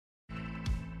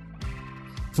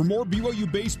For more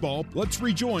BYU baseball, let's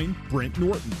rejoin Brent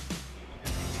Norton.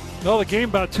 Well, the game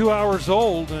about 2 hours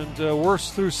old, and we're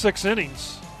through 6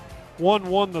 innings.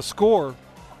 1-1 the score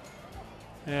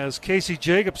as Casey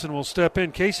Jacobson will step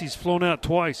in. Casey's flown out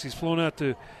twice. He's flown out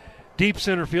to deep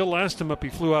center field. Last time up,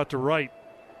 he flew out to right.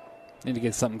 Need to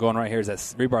get something going right here. Is that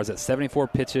Rebar's at 74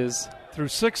 pitches. Through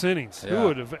 6 innings. Yeah. Who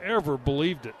would have ever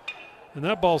believed it? And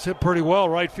that ball's hit pretty well.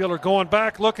 Right fielder going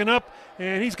back, looking up,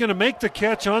 and he's going to make the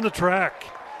catch on the track.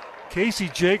 Casey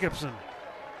Jacobson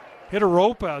hit a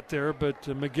rope out there, but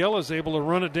Miguel is able to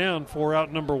run it down for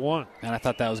out number 1. And I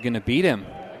thought that was going to beat him,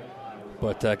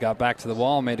 but got back to the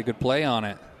wall, made a good play on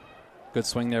it. Good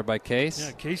swing there by Case.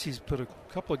 Yeah, Casey's put a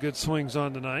couple of good swings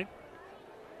on tonight.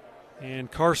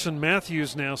 And Carson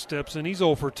Matthews now steps in. He's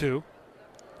 0 for 2.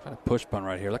 Trying to push bunt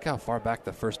right here. Look how far back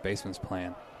the first baseman's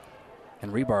playing.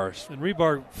 And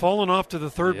Rebar falling off to the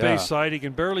third Yeah. base side. He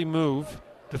can barely move.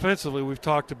 Defensively, we've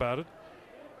talked about it.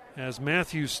 As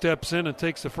Matthews steps in and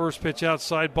takes the first pitch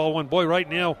outside, ball 1. Boy, right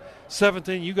now, 7th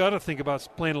inning, you got to think about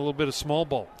playing a little bit of small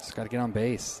ball. Just got to get on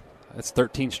base. It's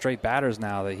 13 straight batters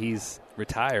now that he's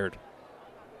retired.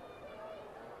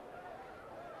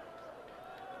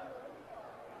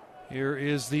 Here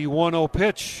is the 1-0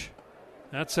 pitch.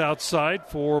 That's outside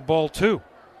for ball 2.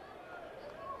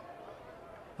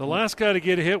 The last guy to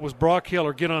get a hit was Brock Hill,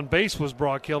 or get on base was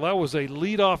Brock Hill. That was a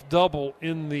leadoff double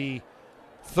in the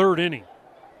 3rd inning.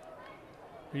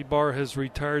 Rebar has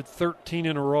retired 13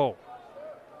 in a row.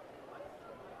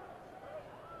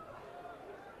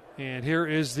 And here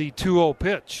is the 2-0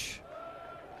 pitch.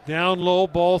 Down low,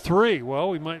 ball 3. Well,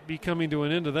 we might be coming to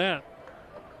an end of that.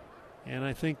 And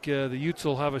I think the Utes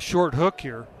will have a short hook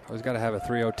here. Always got to have a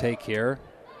 3-0 take here.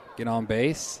 Get on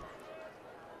base.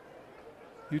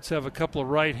 Utes have a couple of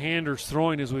right-handers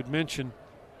throwing, as we'd mentioned.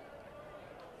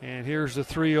 And here's the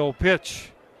 3-0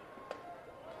 pitch.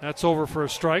 That's over for a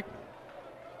strike.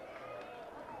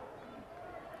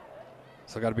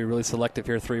 So got to be really selective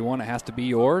here. 3-1. It has to be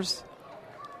yours.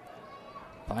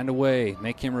 Find a way.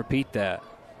 Make him repeat that.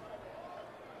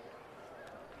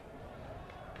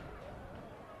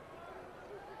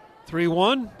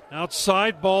 (3-1)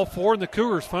 outside, ball 4, and the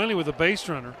Cougars finally with a base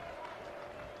runner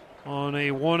on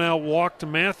a 1-out walk to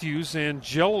Matthews, and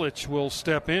Jelic will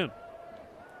step in.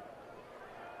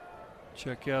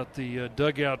 Check out the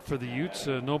dugout for the Utes.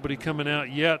 Nobody coming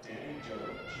out yet.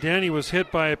 Danny was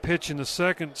hit by a pitch in the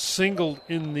 2nd, singled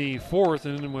in the 4th,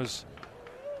 and then was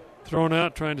thrown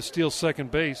out trying to steal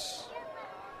second base.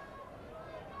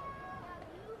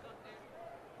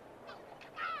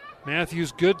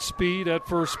 Matthews, good speed at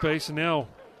first base, and now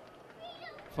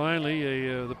finally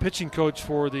the pitching coach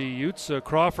for the Utes,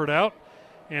 Crawford, out.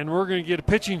 And we're going to get a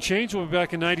pitching change. We'll be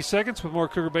back in 90 seconds with more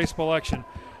Cougar baseball action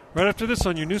right after this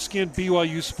on your new skin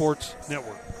BYU Sports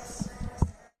Network.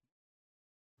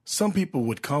 Some people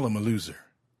would call him a loser.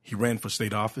 He ran for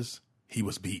state office. He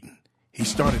was beaten. He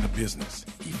started a business.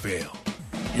 He failed.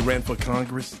 He ran for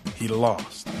Congress. He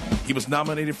lost. He was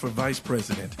nominated for vice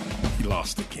president. He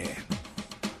lost again.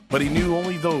 But he knew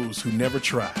only those who never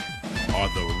tried are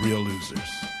the real losers.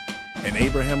 And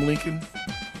Abraham Lincoln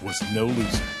was no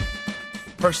loser.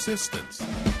 Persistence.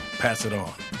 Pass it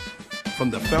on. From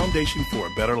the Foundation for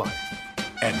a Better Life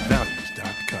at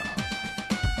values.com.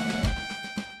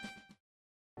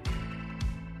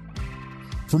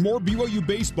 For more BYU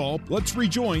baseball, let's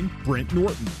rejoin Brent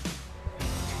Norton.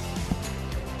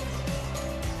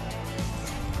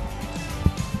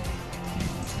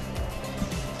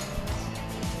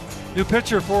 New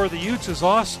pitcher for the Utes is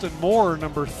Austin Moore,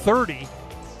 number 30.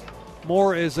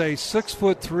 Moore is a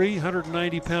 6'3",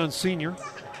 190-pound senior.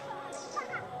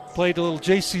 Played a little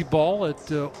JC ball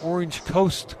at Orange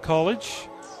Coast College.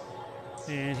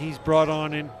 And he's brought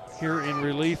on in here in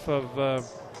relief of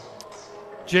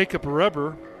Jacob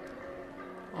Reber.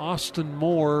 Austin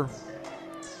Moore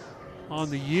on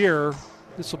the year.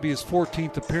 This will be his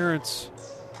 14th appearance.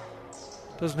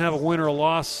 Doesn't have a win or a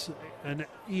loss. An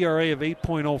ERA of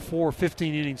 8.04,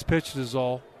 15 innings pitched is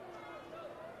all.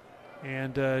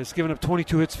 And he's given up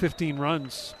 22 hits, 15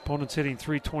 runs. Opponent's hitting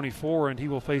 .324, and he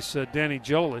will face Danny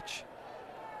Jelic.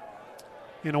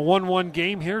 In a 1-1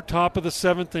 game here, top of the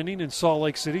 7th inning in Salt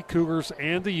Lake City, Cougars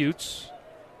and the Utes.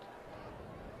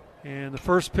 And the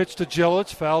first pitch to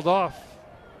Jelic fouled off.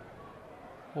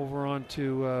 Over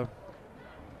onto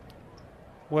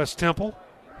West Temple.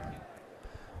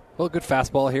 Well, good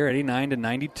fastball here, 89 to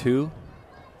 92.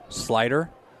 Slider.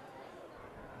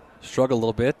 Struggled a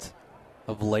little bit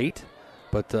of late,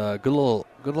 but good little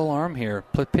arm here.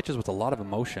 Pitches with a lot of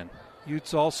emotion.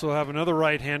 Utes also have another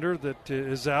right-hander that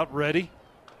is out ready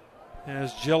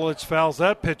as Jelic fouls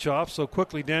that pitch off. So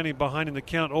quickly, Danny behind in the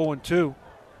count, 0-2.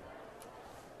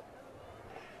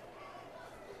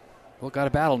 Well, got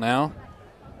a battle now.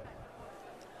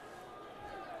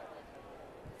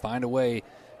 Find a way,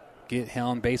 get Hill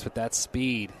on base with that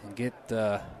speed, and get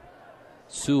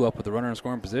Sue up with the runner in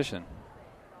scoring position.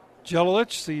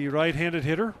 Jelilich, the right-handed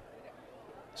hitter,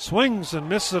 swings and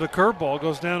misses at a curveball,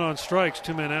 goes down on strikes,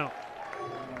 2 men out.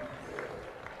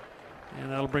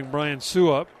 And that'll bring Brian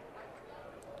Sue up.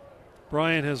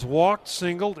 Brian has walked,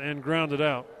 singled, and grounded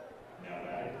out.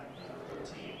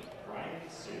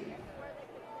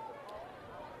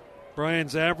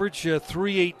 Brian's average,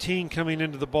 318 coming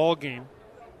into the ball game.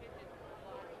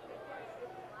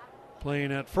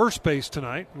 Playing at first base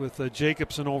tonight with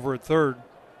Jacobson over at third.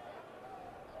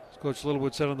 As Coach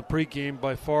Littlewood said on the pregame,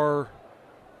 by far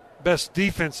best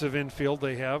defensive infield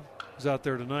they have is out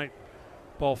there tonight.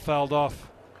 Ball fouled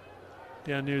off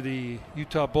down near the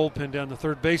Utah bullpen down the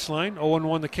third baseline.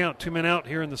 0-1 the count, 2 men out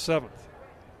here in the 7th.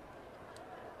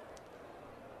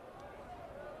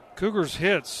 Cougars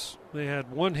hits. They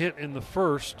had 1 hit in the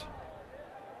first,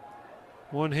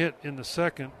 1 hit in the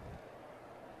second,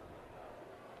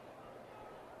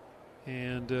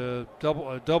 and a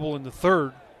double in the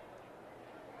third.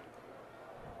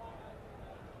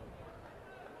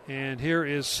 And here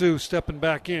is Sue stepping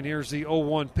back in. Here's the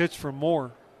 0-1 pitch from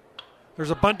Moore. There's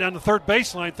a bunt down the third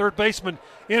baseline. Third baseman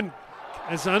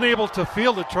is unable to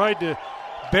field it, tried to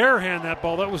barehand that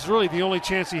ball. That was really the only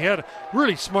chance he had.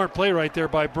 Really smart play right there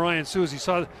by Brian Sue as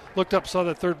he looked up, saw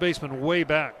that third baseman way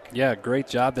back. Yeah, great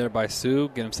job there by Sue.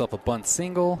 Get himself a bunt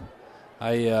single.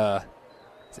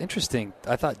 It's interesting.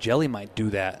 I thought Jelly might do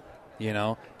that,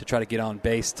 to try to get on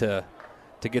base to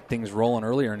get things rolling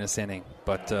earlier in this inning.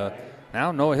 But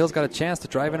now Noah Hill's got a chance to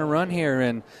drive in a run here.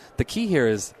 And the key here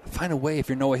is find a way if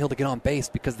you're Noah Hill to get on base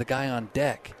because the guy on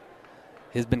deck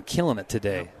has been killing it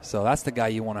today. So that's the guy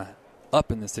you want to up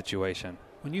in this situation.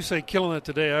 When you say killing it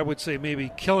today, I would say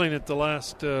maybe killing it the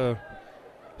last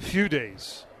few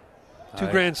days. 2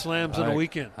 grand slams in a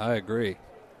weekend. I agree.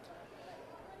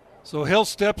 So Hill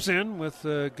steps in with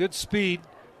good speed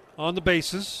on the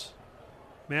bases.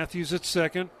 Matthews at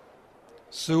second,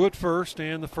 Sue at first,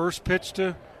 and the first pitch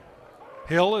to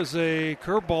Hill is a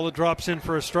curveball that drops in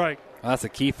for a strike. Well, that's the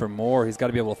key for Moore. He's got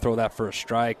to be able to throw that for a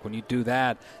strike. When you do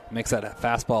that, it makes that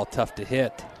fastball tough to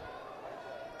hit.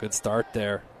 Good start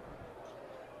there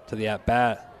to the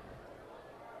at-bat.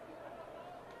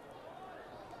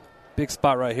 Big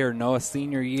spot right here, Noah,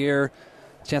 senior year.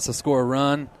 Chance to score a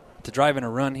run, to drive in a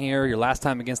run here. Your last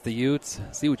time against the Utes.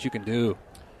 See what you can do.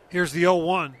 Here's the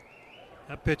 0-1.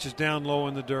 That pitch is down low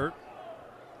in the dirt.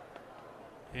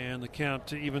 And the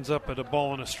count evens up at a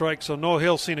ball and a strike. So Noah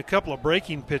Hill's seen a couple of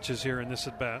breaking pitches here in this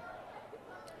at-bat.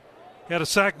 Had a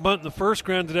sac bunt in the first,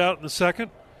 grounded out in the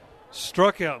second,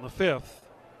 struck out in the 5th.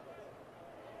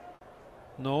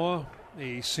 Noah,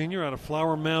 a senior out of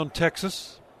Flower Mound,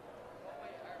 Texas.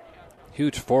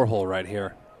 Huge 4-hole right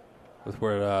here with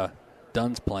where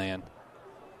Dunn's playing.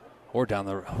 Or down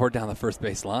the first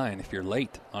base line if you're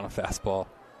late on a fastball.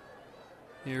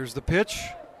 Here's the pitch.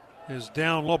 Is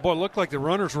down low. Boy, it looked like the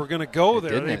runners were going to go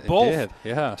there. They both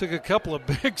took a couple of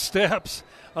big steps.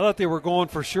 I thought they were going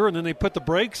for sure, and then they put the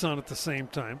brakes on at the same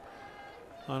time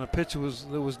on a pitch that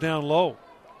was down low.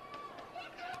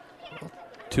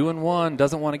 2-1.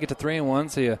 Doesn't want to get to 3-1,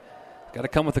 so you got to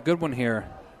come with a good one here.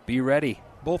 Be ready.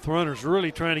 Both runners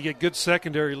really trying to get good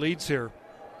secondary leads here.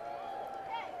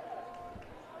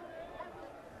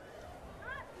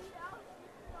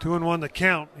 Two and 1 the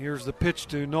count. Here's the pitch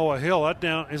to Noah Hill.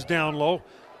 That is down low.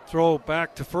 Throw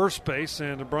back to first base,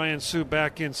 and Brian Sue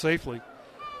back in safely.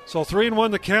 So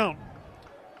 3-1 the count.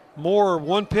 Moore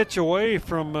 1 pitch away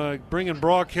from bringing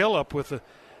Brock Hill up with the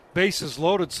bases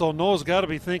loaded. So Noah's got to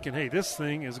be thinking, hey, this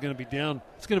thing is going to be down.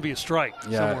 It's going to be a strike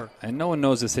somewhere. And no one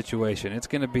knows the situation. It's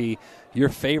going to be your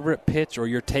favorite pitch or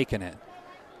you're taking it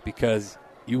because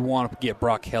you want to get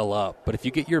Brock Hill up. But if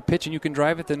you get your pitch and you can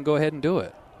drive it, then go ahead and do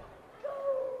it.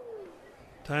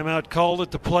 Timeout called at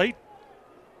the plate.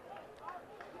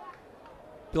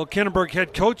 Bill Kenneberg,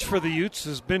 head coach for the Utes,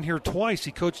 has been here twice.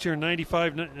 He coached here in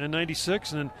 95 and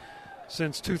 96, and then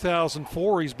since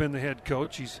 2004 he's been the head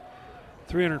coach. He's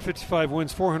 355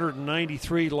 wins,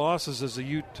 493 losses as a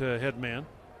Ute head man.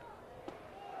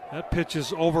 That pitch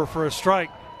is over for a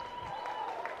strike.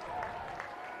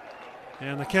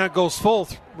 And the count goes full.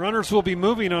 Runners will be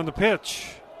moving on the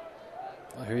pitch.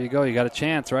 Well, here you go. You got a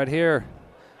chance right here.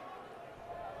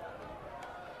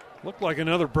 Looked like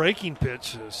another breaking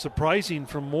pitch. Surprising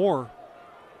from Moore.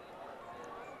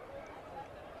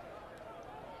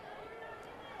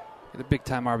 Get a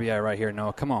big-time RBI right here,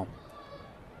 Noah. Come on.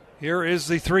 Here is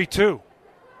the 3-2.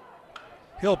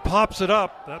 Hill pops it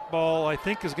up. That ball, I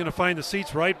think, is going to find the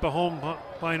seats right behind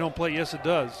home plate. Yes, it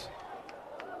does.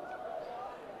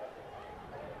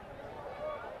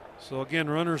 So again,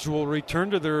 runners will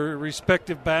return to their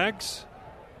respective bags.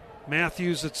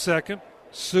 Matthews at second,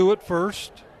 Sue at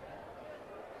first.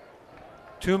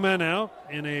 2 men out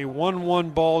in a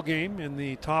 1-1 ball game in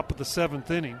the top of the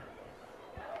 7th inning.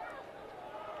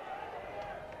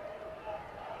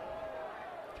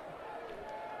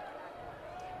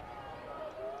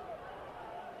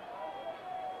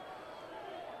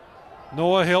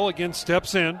 Noah Hill again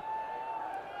steps in.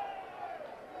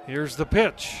 Here's the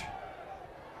pitch.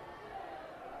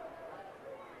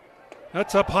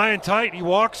 That's up high and tight. He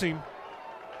walks him.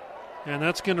 And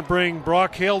that's going to bring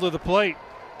Brock Hale to the plate.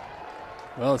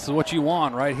 Well, this is what you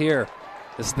want right here.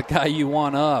 This is the guy you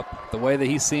want up, the way that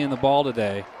he's seeing the ball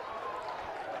today.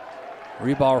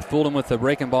 Rebauer fooled him with the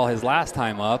breaking ball his last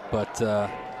time up, but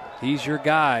he's your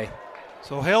guy.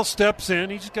 So Hale steps in.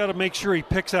 He's just got to make sure he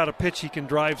picks out a pitch he can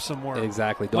drive somewhere.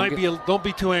 Exactly. Don't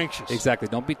be too anxious. Exactly.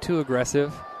 Don't be too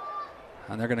aggressive.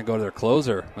 And they're going to go to their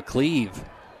closer, McCleve.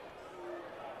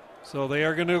 So they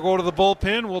are going to go to the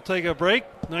bullpen. We'll take a break,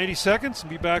 90 seconds, and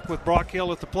be back with Brock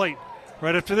Hale at the plate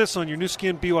right after this on your new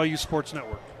skin BYU Sports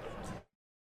Network.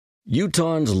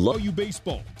 Utahns love BYU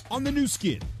baseball on the new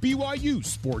skin BYU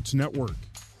Sports Network.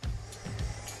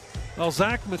 Well,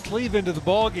 Zach McCleve into the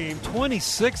ball game,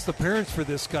 26th appearance for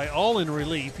this guy, all in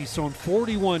relief. He's thrown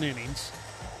 41 innings,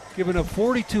 given up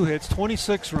 42 hits,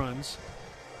 26 runs,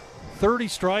 30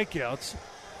 strikeouts,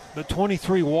 but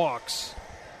 23 walks.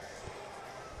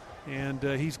 And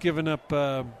he's given up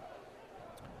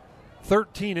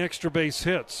 13 extra base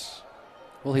hits.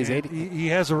 Well, he's 80. He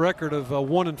has a record of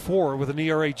 1-4 with an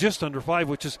ERA just under 5,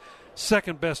 which is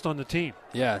second best on the team.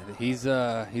 Yeah, he's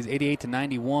 88 to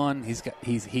 91.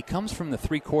 He comes from the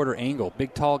 3/4 angle,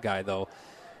 big tall guy though,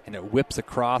 and it whips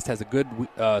across. Has a good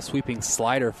sweeping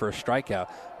slider for a strikeout,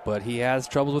 but he has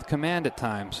troubles with command at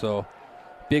times. So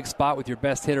big spot with your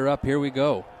best hitter up. Here we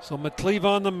go. So McCleve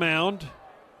on the mound,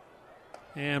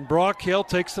 and Brock Hale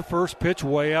takes the first pitch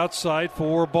way outside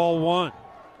for ball 1.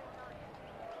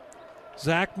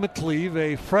 Zach McCleve,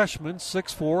 a freshman,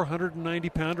 6'4",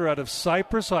 190-pounder out of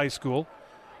Cypress High School,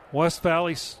 West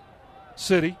Valley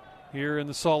City, here in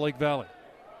the Salt Lake Valley.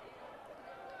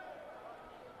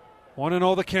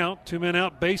 1-0 the count, 2 men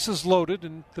out, bases loaded,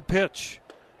 and the pitch.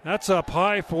 That's up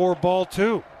high for ball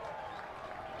 2.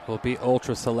 We'll be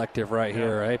ultra selective right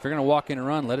here, right? If you're going to walk in and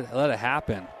run, let it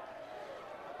happen.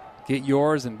 Get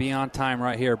yours and be on time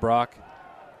right here, Brock.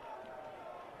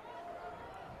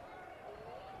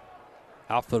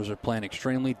 Outfielders are playing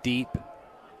extremely deep.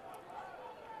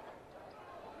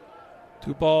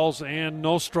 2 balls and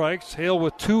no strikes. Hale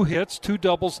with 2 hits, 2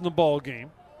 doubles in the ball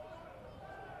game.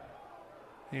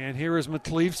 And here is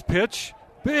McCleve's pitch.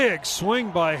 Big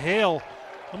swing by Hale.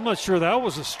 I'm not sure that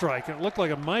was a strike. It looked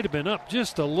like it might have been up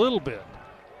just a little bit.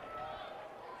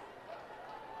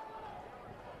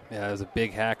 Yeah, it was a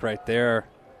big hack right there.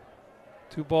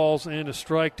 2 balls and a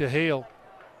strike to Hale.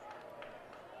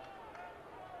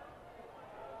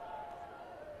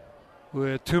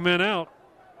 With 2 men out.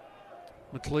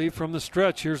 McCleve from the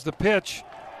stretch. Here's the pitch.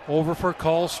 Over for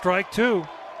call, strike 2.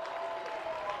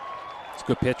 It's a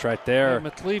good pitch right there. And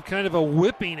McCleve kind of a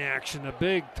whipping action. A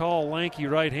big, tall, lanky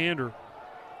right-hander.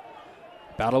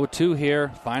 Battle with 2 here.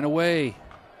 Find a way.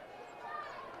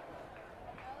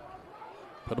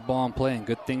 Put a ball in play and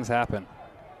good things happen.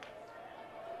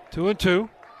 2-2.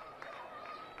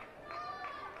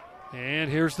 And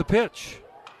here's the pitch.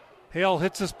 Hale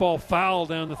hits this ball foul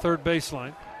down the third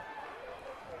baseline.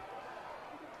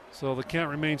 So the count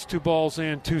remains 2 balls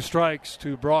and 2 strikes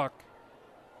to Brock.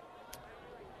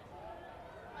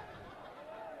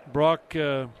 Brock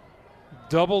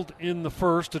doubled in the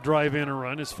first to drive in a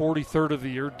run, his 43rd of the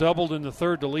year. Doubled in the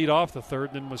third to lead off the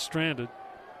third, then was stranded.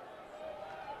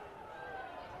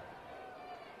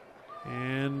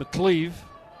 And McCleve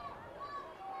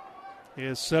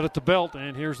is set at the belt,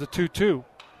 and here's the 2-2.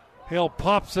 Hale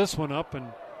pops this one up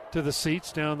and to the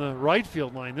seats down the right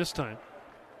field line this time.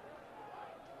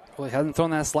 Well, he hasn't thrown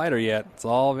that slider yet. It's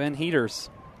all been heaters.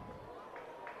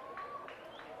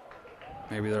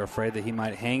 Maybe they're afraid that he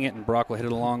might hang it and Brock will hit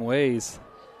it a long ways.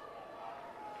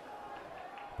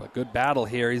 But good battle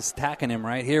here. He's attacking him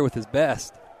right here with his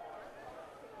best.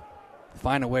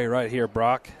 Find a way right here,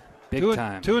 Brock. Big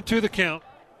time. 2-2 the count.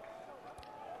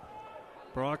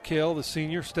 Brock Hale, the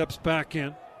senior, steps back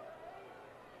in.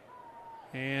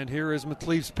 And here is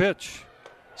McCleve's pitch.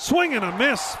 Swing and a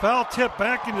miss. Foul tip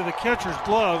back into the catcher's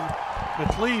glove.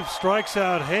 McCleve strikes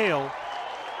out Hale.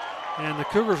 And the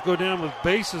Cougars go down with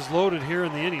bases loaded here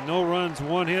in the inning. No runs,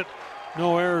 1 hit,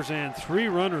 no errors, and 3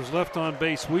 runners left on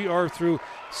base. We are through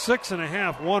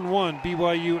 6.5, 1-1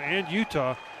 BYU and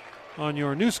Utah on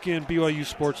your new skin BYU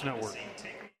Sports Network.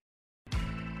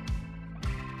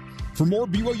 For more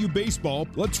BYU baseball,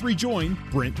 let's rejoin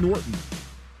Brent Norton.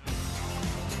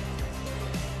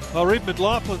 Well, Reed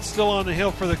McLaughlin's still on the hill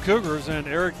for the Cougars, and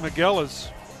Eric Miguel is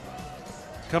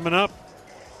coming up.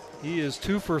 He is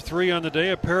 2 for 3 on the day,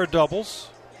 a pair of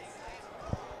doubles.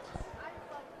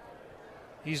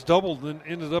 He's doubled and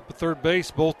ended up at third base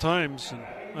both times and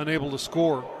unable to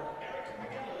score.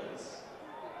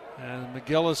 And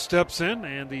Miguel steps in,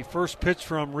 and the first pitch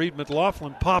from Reed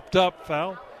McLaughlin popped up,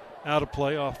 foul, out of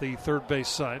play off the third base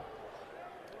side.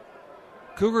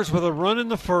 Cougars with a run in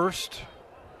the first,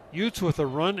 Utes with a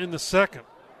run in the second.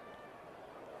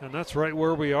 And that's right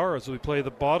where we are as we play the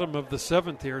bottom of the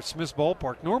seventh here at Smith's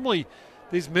Ballpark. Normally,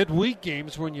 these midweek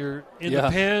games, when you're in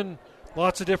the pen,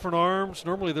 lots of different arms,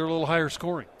 normally they're a little higher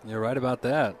scoring. You're right about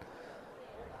that.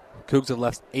 Cougs have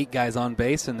left 8 guys on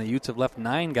base, and the Utes have left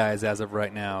 9 guys as of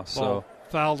right now. So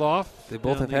fouled off. They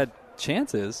both have had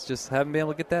chances, just haven't been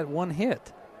able to get that one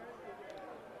hit.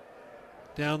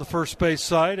 Down the first base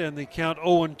side, and the count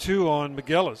 0-2 on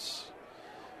Miguelis.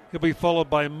 He'll be followed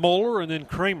by Moeller and then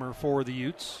Kramer for the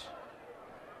Utes.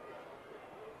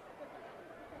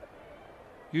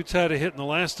 Utes had a hit in the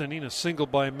last inning, a single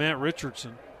by Matt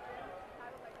Richardson.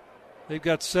 They've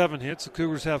got 7 hits. The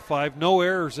Cougars have 5. No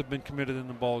errors have been committed in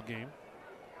the ball game.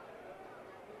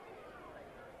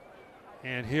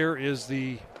 And here is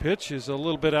the pitch, is a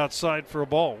little bit outside for a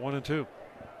ball, 1-2.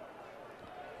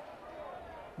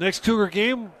 Next Cougar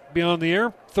game, be on the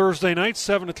air Thursday night,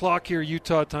 7 o'clock here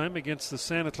Utah time against the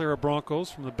Santa Clara Broncos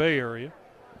from the Bay Area.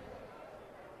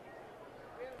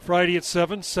 Friday at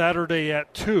 7, Saturday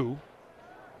at 2.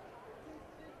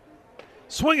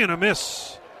 Swing and a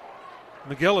miss.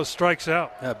 Miguelis strikes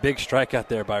out. A big strikeout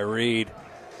there by Reed.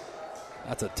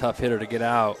 That's a tough hitter to get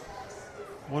out.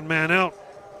 One man out,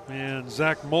 and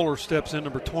Zach Moeller steps in,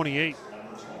 number 28.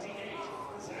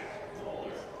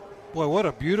 Boy, what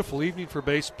a beautiful evening for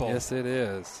baseball. Yes, it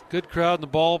is. Good crowd in the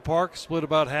ballpark, split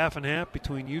about half and half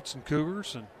between Utes and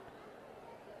Cougars. And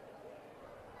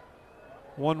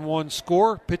 1-1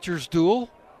 score, pitcher's duel.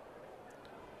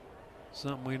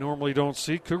 Something we normally don't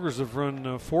see. Cougars have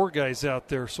run 4 guys out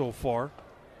there so far.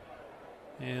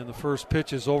 And the first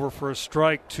pitch is over for a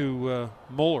strike to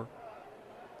Moeller.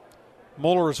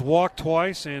 Moeller has walked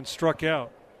twice and struck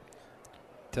out.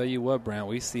 Tell you what, Brent,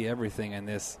 we see everything in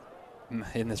this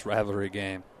rivalry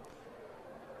game.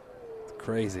 It's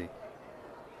crazy.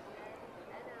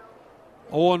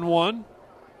 0-1.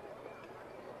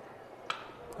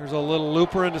 There's a little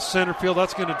looper into center field.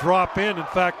 That's going to drop in. In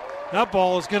fact, that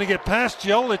ball is going to get past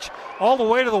Jelic all the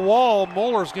way to the wall.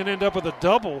 Moeller's going to end up with a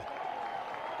double.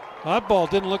 That ball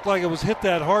didn't look like it was hit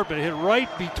that hard, but it hit right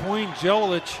between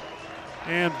Jelic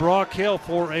and Brock Hale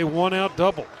for a 1-out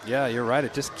double. Yeah, you're right.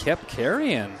 It just kept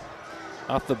carrying.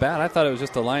 Off the bat, I thought it was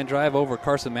just a line drive over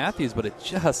Carson Matthews, but it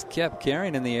just kept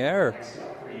carrying in the air.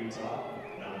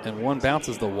 And one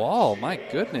bounces the wall. My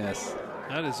goodness.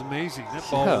 That is amazing. That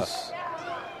ball is...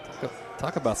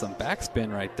 Talk about some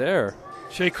backspin right there.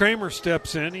 Shea Kramer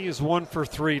steps in. He is 1 for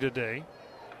 3 today.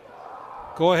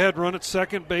 Go ahead, run at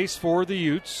second base for the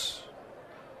Utes.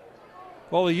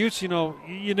 Well, the Utes,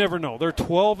 you never know. They're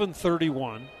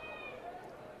 12-31.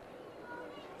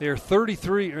 They are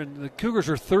 33, and the Cougars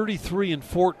are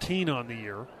 33-14 on the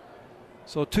year.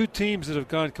 So 2 teams that have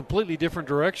gone completely different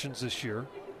directions this year.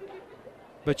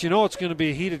 But it's going to be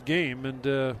a heated game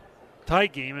and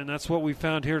tight game, and that's what we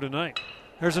found here tonight.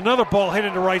 There's another ball hit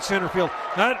into right center field.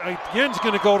 That again's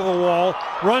going to go to the wall.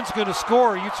 Run's going to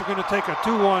score. Utes are going to take a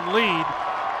 2-1 lead,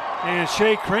 and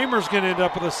Shea Kramer's going to end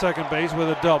up at the second base with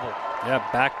a double. Yeah,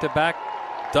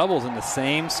 back-to-back doubles in the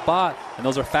same spot, and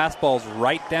those are fastballs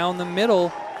right down the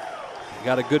middle. You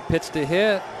got a good pitch to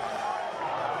hit.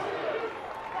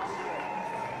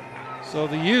 So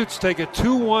the Utes take a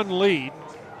 2-1 lead.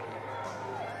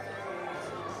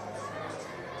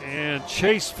 And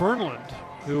Chase Fernland,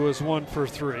 who was 1 for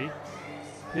 3,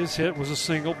 his hit was a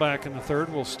single back in the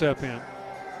third, will step in.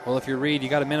 Well, if you're Reed, you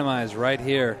got to minimize right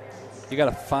here. You got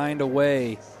to find a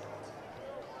way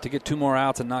to get 2 more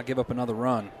outs and not give up another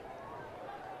run.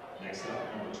 Next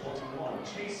up, number 21,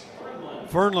 Chase Fernland.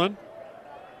 Fernland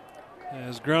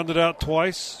has grounded out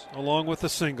twice along with a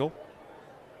single.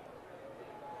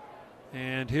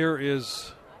 And here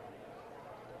is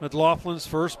McLaughlin's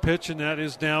first pitch, and that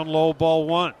is down low, ball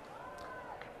 1.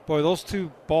 Boy, those 2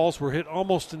 balls were hit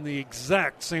almost in the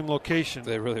exact same location.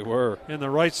 They really were. In the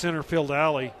right center field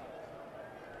alley.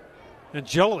 And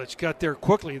Jelic got there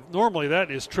quickly. Normally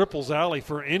that is triples alley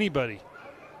for anybody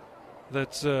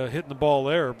that's hitting the ball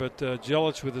there. But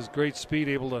Jelic, with his great speed,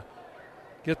 able to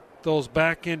get those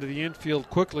back into the infield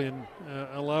quickly and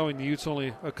allowing the Utes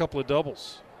only a couple of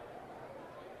doubles.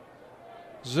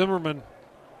 Zimmerman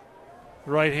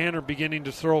right-hander beginning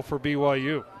to throw for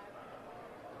BYU.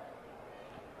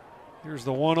 Here's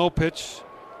the 1-0 pitch.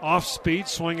 Off speed,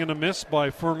 swing and a miss by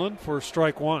Fernland for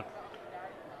strike one.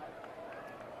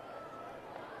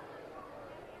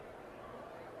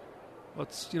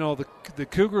 The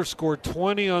Cougars scored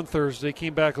 20 on Thursday,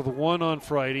 came back with 1 on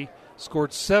Friday,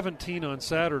 scored 17 on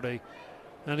Saturday,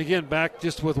 and again back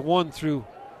just with 1 through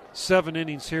 7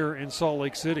 innings here in Salt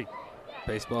Lake City.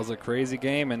 Baseball's a crazy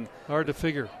game, and hard to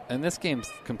figure. And this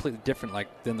game's completely different,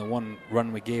 than the one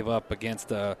run we gave up against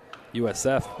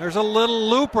USF. There's a little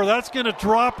looper that's going to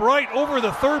drop right over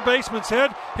the third baseman's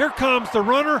head. Here comes the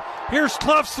runner. Here's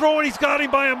Cluff's throwing. He's got him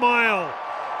by a mile.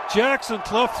 Jackson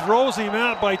Cluff throws him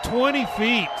out by 20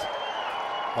 feet.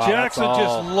 Wow, Jackson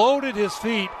just loaded his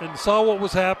feet and saw what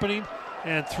was happening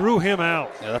and threw him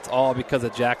out. Yeah, that's all because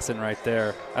of Jackson right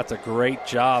there. That's a great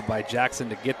job by Jackson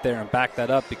to get there and back that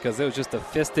up, because it was just a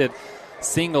fisted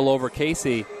single over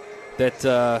Casey that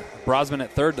Brosman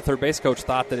at third, the third base coach,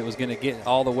 thought that it was going to get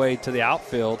all the way to the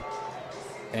outfield.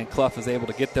 And Cluff is able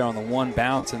to get there on the one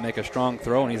bounce and make a strong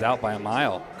throw, and he's out by a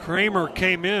mile. Kramer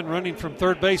came in running from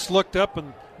third base, looked up,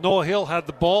 and Noah Hill had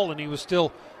the ball, and he was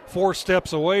still 4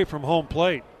 steps away from home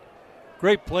plate.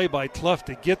 Great play by Cluff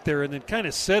to get there and then kind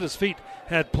of set his feet,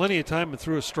 had plenty of time and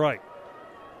threw a strike.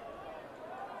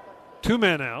 2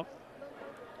 men out.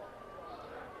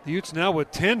 The Utes now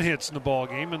with 10 hits in the ball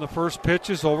game, and the first pitch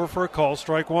is over for a call,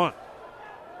 strike one.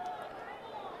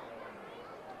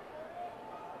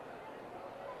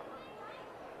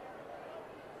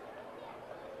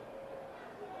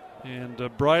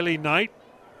 And Briley Knight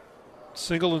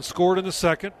singled and scored in the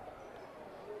second.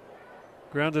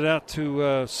 Grounded out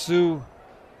to Sue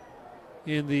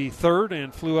in the third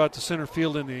and flew out to center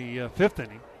field in the fifth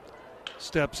inning.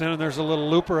 Steps in, and there's a little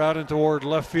looper out into toward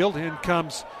left field. In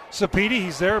comes Sapiti.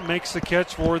 He's there, makes the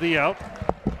catch for the out.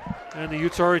 And the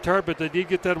Utes are retired, but they did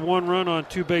get that 1 run on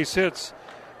 2 base hits,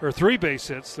 or 3 base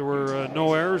hits. There were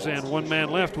no errors and 1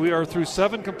 man left. We are through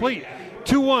 7 complete.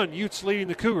 2-1, Utes leading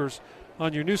the Cougars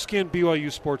on your new skin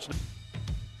BYU Sports Network.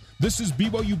 This is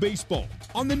BYU Baseball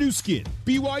on the new skin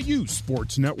BYU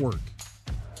Sports Network.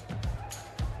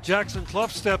 Jackson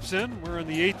Cluff steps in. We're in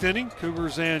the 8th inning.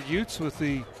 Cougars and Utes, with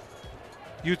the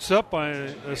Utes up by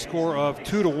a score of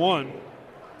 2-1.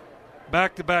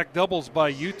 Back-to-back doubles by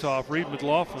Utah. Reed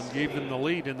McLaughlin gave them the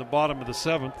lead in the bottom of the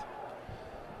 7th.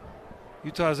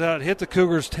 Utah's out, hit the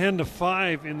Cougars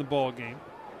 10-5 in the ball game.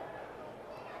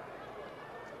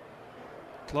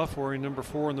 Cluff wearing number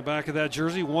 4 in the back of that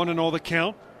jersey. 1-0 the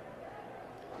count.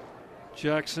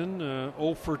 Jackson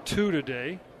 0 for 2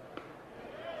 today.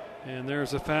 And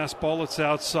there's a fastball. It's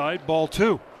outside. Ball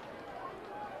 2.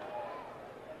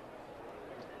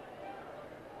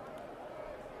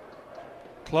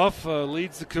 Cluff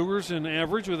leads the Cougars in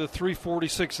average with a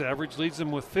 .346 average. Leads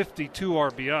them with 52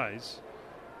 RBIs.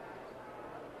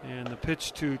 And the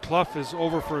pitch to Cluff is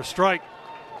over for a strike.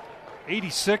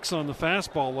 86 on the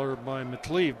fastball there by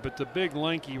McLeave, but the big,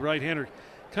 lanky right-hander,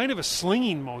 kind of a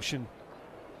slinging motion.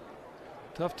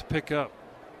 Tough to pick up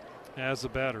as a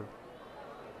batter.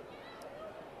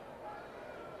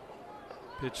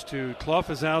 Pitch to Cluff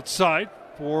is outside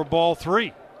for ball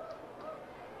 3.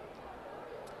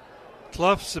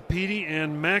 Cluff, Sapiti,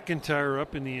 and McIntyre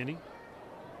up in the inning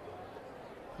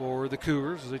for the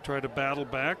Cougars as they try to battle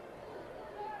back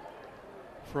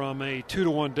from a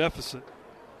 2-1 deficit.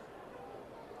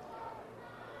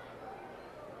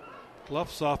 Cluff,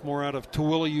 sophomore out of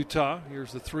Tooele, Utah.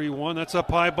 Here's the 3-1. That's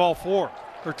up high, ball 4.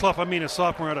 Or Cluff, a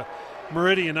sophomore out of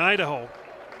Meridian, Idaho.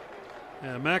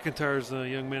 And McIntyre's a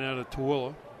young man out of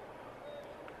Tooele.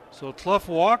 So Cluff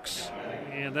walks,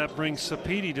 and that brings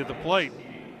Sapiti to the plate.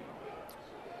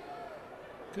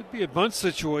 Could be a bunt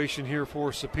situation here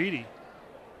for Sapiti.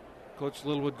 Coach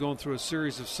Littlewood going through a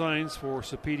series of signs for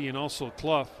Sapiti and also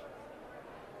Cluff.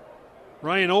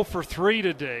 Ryan 0 for 3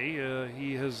 today.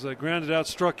 He has grounded out,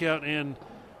 struck out, and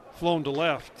flown to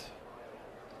left.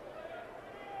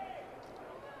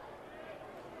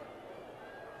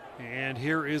 And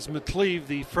here is McLeave,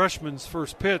 the freshman's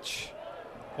first pitch.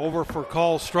 Over for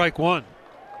call, strike one.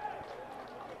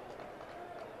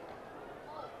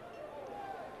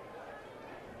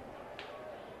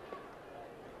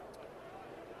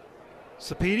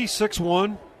 Sapiti,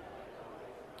 6'1",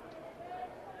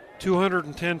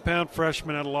 210-pound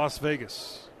freshman out of Las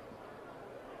Vegas.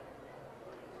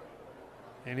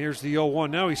 And here's the 0-1.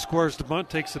 Now he squares the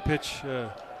bunt, takes the pitch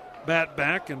bat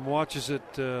back, and watches it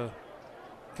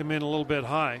come in a little bit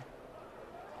high.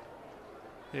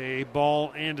 A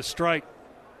ball and a strike.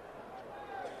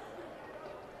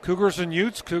 Cougars and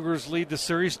Utes. Cougars lead the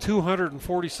series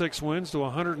 246 wins to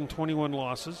 121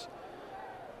 losses.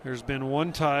 There's been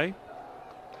one tie.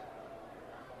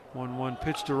 1-1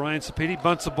 pitch to Ryan Sapiti.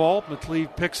 Bunts the ball.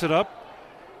 McLeave picks it up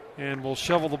and will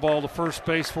shovel the ball to first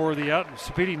base for the out.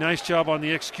 Sapiti, nice job on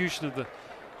the execution of the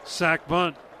sac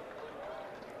bunt.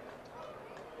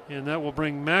 And that will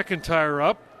bring McIntyre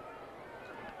up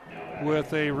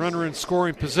with a runner in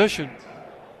scoring position.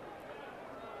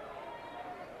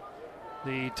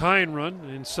 The tying run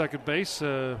in second base.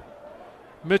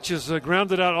 Mitch has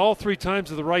grounded out all 3 times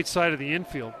to the right side of the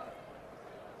infield.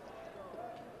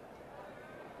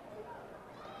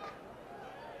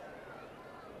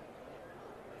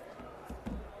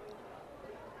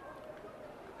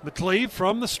 McLeave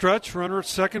from the stretch, runner at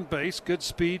second base. Good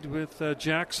speed with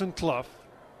Jackson Clough.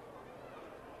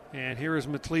 And here is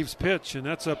McLeave's pitch, and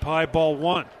that's up high, ball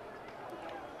 1.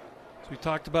 So we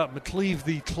talked about McLeave,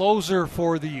 the closer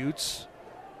for the Utes.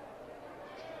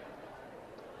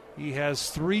 He has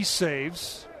 3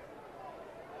 saves.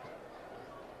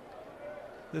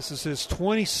 This is his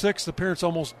 26th appearance,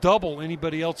 almost double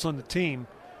anybody else on the team.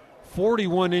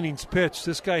 41 innings pitched.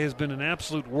 This guy has been an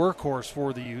absolute workhorse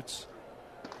for the Utes.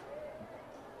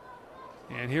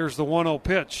 And here's the 1-0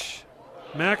 pitch.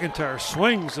 McIntyre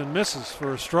swings and misses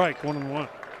for a strike, 1-1.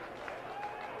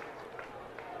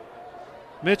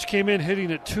 Mitch came in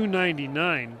hitting at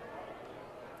 .299.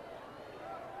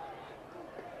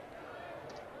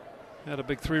 Had a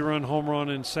big 3-run home run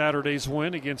in Saturday's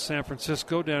win against San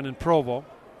Francisco down in Provo.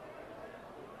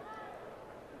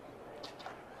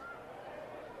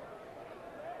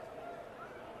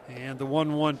 And the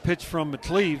 1-1 pitch from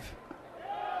McLeave.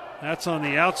 That's on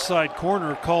the outside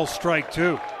corner, called strike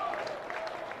 2.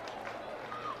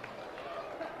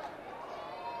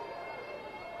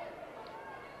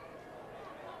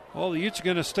 Well, the Utes are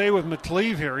going to stay with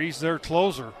McLeave here. He's their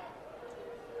closer.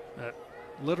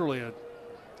 Literally a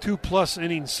 2+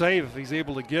 inning save if he's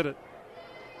able to get it.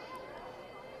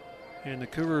 And the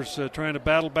Cougars trying to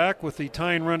battle back with the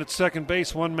tying run at second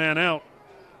base, 1 man out.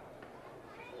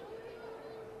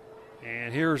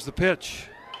 And here's the pitch.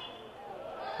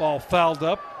 Ball fouled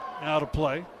up, out of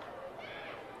play.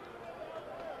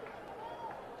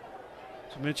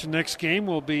 As I mentioned, next game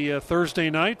will be Thursday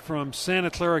night from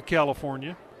Santa Clara,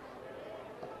 California,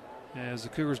 as the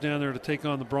Cougars down there to take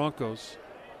on the Broncos.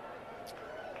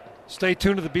 Stay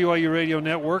tuned to the BYU Radio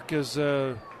Network as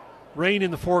rain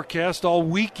in the forecast all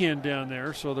weekend down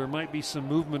there, so there might be some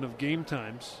movement of game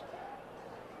times.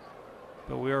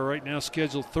 But we are right now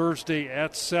scheduled Thursday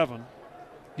at 7,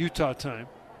 Utah time,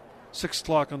 6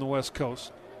 o'clock on the West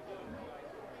Coast.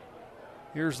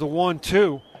 Here's the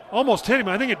 1-2. Almost hit him.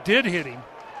 I think it did hit him.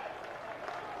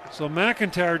 So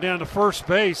McIntyre down to first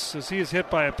base as he is hit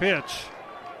by a pitch.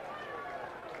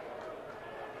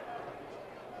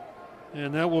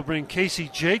 And that will bring Casey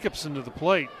Jacobson to the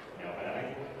plate.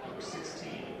 Number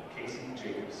 16, Casey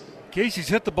Jacobson. Casey's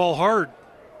hit the ball hard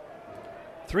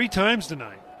 3 times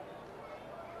tonight.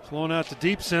 Flown out to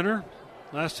deep center.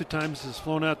 Last 2 times has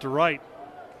flown out to right.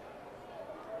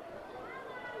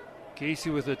 Casey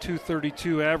with a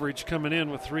 .232 average coming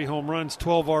in with 3 home runs,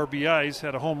 12 RBIs.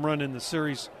 Had a home run in the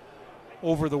series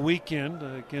over the weekend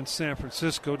against San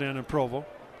Francisco down in Provo.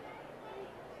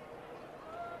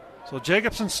 So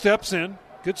Jacobson steps in.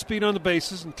 Good speed on the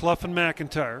bases, and Clough and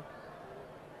McIntyre.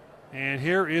 And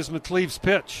here is McLeave's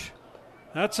pitch.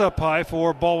 That's up high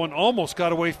for ball 1. Almost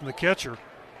got away from the catcher.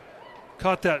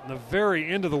 Caught that in the very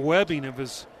end of the webbing of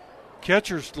his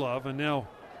catcher's glove. And now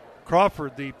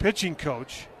Crawford, the pitching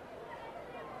coach,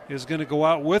 is going to go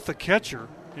out with the catcher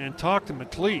and talk to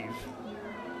McLeave.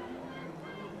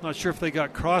 Not sure if they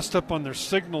got crossed up on their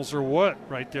signals or what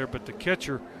right there, but the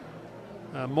catcher,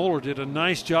 Moeller, did a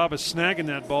nice job of snagging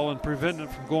that ball and preventing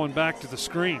it from going back to the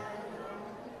screen.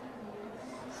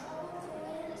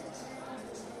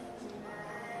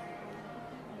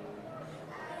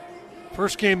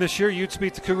 First game this year, Utes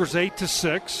beat the Cougars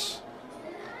 8-6.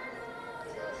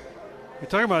 We're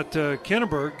talking about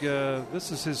Kenneberg.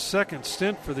 This is his second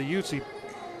stint for the Utes. He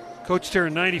coached here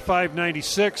in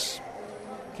 95-96.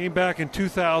 Came back in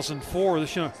 2004.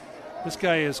 This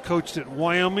guy has coached at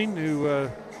Wyoming, who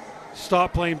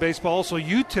stopped playing baseball. Also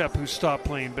UTEP, who stopped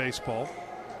playing baseball.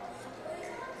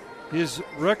 His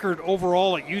record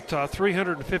overall at Utah,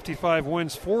 355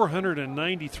 wins,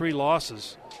 493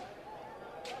 losses.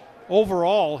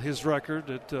 Overall, his record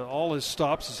at all his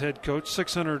stops as head coach,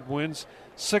 600 wins,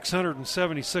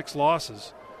 676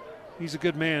 losses. He's a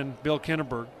good man, Bill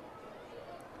Kenneberg.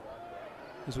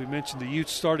 As we mentioned, the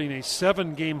Utes starting a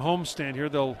 7-game homestand here.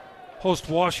 They'll host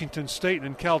Washington State and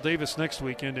then Cal Davis next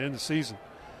weekend to end the season.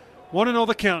 1-0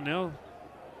 the count now.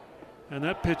 And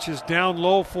that pitch is down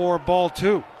low for ball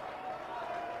 2.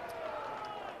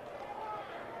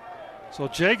 So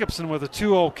Jacobson with a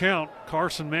 2-0 count.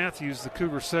 Carson Matthews, the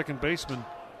Cougars' second baseman,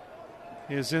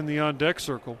 is in the on-deck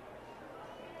circle.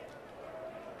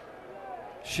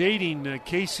 Shading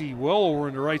Casey well over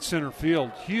into right center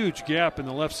field. Huge gap in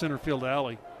the left center field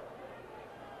alley.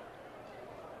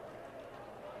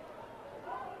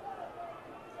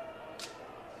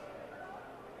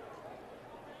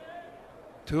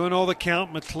 Two and 0 the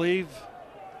count. McLeave,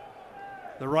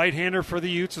 the right-hander for the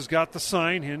Utes, has got the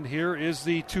sign, and here is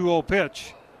the 2-0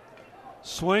 pitch.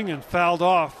 Swing and fouled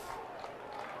off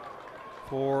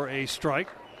for a strike.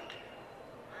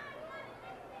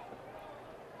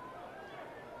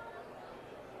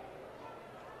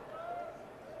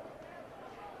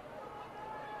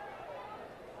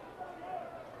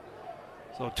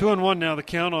 So 2-1 now the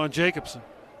count on Jacobson.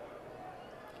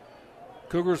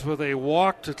 Cougars with a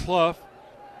walk to Clough.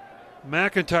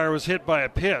 McIntyre was hit by a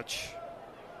pitch.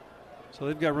 So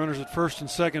they've got runners at first and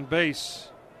second base.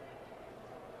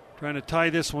 Trying to tie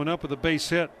this one up with a base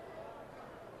hit.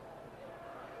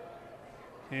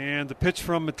 And the pitch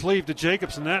from McLeave to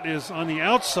Jacobson. That is on the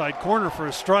outside corner for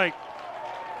a strike.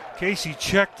 Casey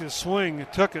checked his swing,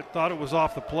 took it, thought it was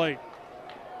off the plate.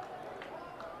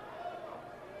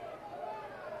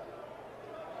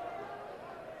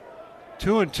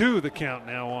 Two and 2 the count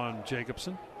now on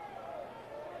Jacobson.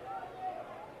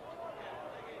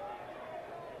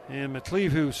 And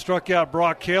McLeave, who struck out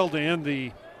Brock Cale to end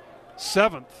the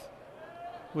 7th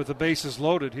with the bases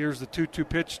loaded. Here's the 2-2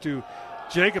 pitch to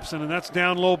Jacobson, and that's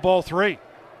down low, ball 3.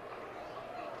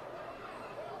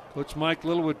 Coach Mike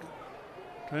Littlewood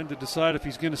trying to decide if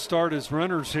he's going to start his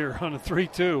runners here on a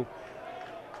 3-2.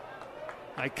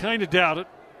 I kind of doubt it.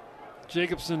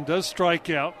 Jacobson does strike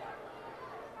out.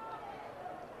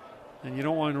 And you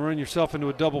don't want to run yourself into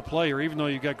a double play, or even though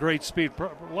you've got great speed.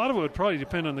 A lot of it would probably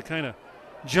depend on the kind of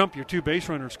jump your two base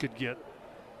runners could get.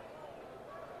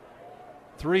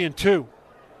 3-2.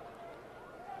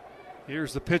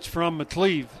 Here's the pitch from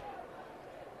McLeave.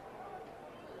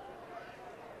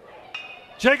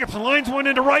 Jacobson lines one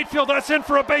into right field. That's in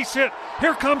for a base hit.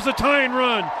 Here comes the tying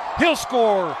run. He'll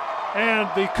score. And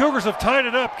the Cougars have tied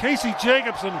it up. Casey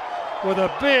Jacobson with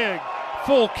a big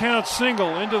full count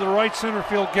single into the right center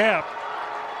field gap.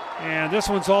 And this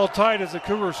one's all tied as the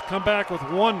Cougars come back with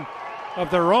one of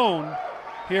their own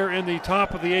here in the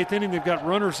top of the 8th inning. They've got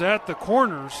runners at the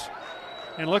corners,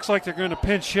 and it looks like they're going to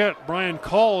pinch hit. Brian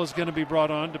Call is going to be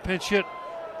brought on to pinch hit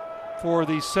for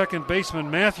the second baseman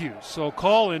Matthews. So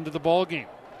Call into the ball game.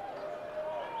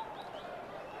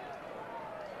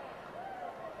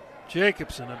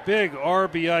 Jacobson, a big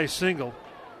RBI single,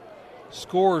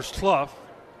 scores Clough.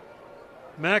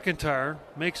 McIntyre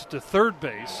makes it to third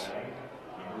base.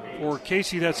 For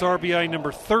Casey, that's RBI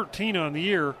number 13 on the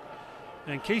year.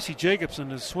 And Casey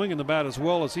Jacobson is swinging the bat as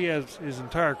well as he has his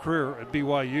entire career at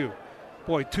BYU.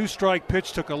 Boy, 2-strike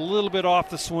pitch, took a little bit off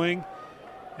the swing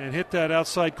and hit that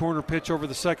outside corner pitch over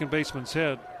the second baseman's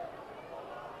head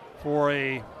for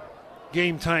a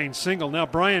game-tying single. Now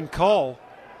Brian Call,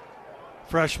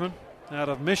 freshman out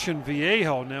of Mission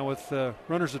Viejo, now with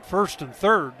runners at first and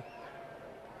third.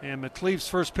 And McLeave's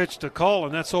first pitch to Call,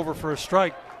 and that's over for a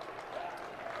strike.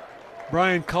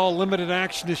 Brian Call, limited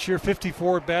action this year,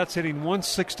 54 at-bats, hitting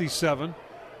 167.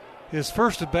 His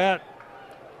first at-bat,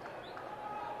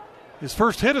 his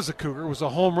first hit as a Cougar was a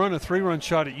home run, a 3-run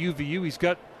shot at UVU. He's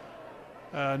got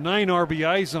 9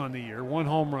 RBIs on the year, 1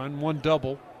 home run, 1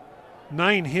 double,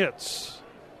 9 hits.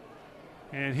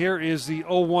 And here is the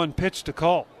 0-1 pitch to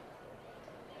Call.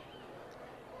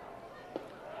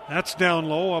 That's down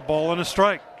low, a ball and a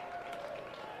strike.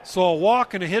 So a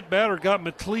walk and a hit batter got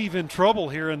McLeave in trouble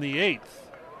here in the 8th.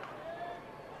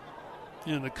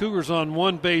 And the Cougars on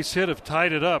one base hit have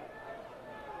tied it up.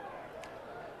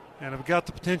 And have got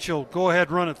the potential go-ahead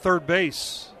run at third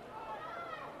base.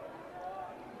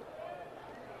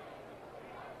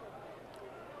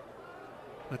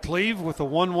 McLeave with a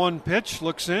 1-1 pitch,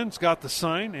 looks in, it's got the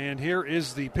sign, and here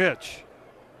is the pitch.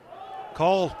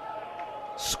 Call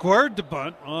squared the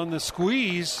bunt on the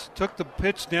squeeze, took the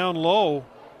pitch down low.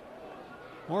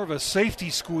 More of a safety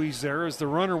squeeze there as the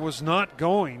runner was not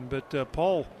going, but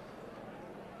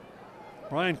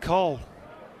Brian Call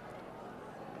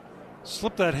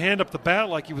slipped that hand up the bat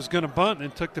like he was going to bunt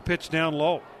and took the pitch down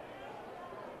low.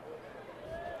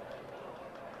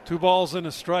 2 balls and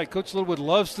a strike. Coach Littlewood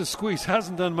loves to squeeze.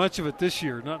 Hasn't done much of it this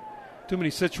year. Not too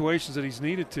many situations that he's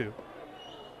needed to.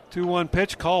 2-1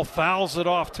 pitch. Call fouls it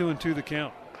off. 2-2 the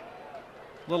count.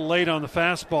 A little late on the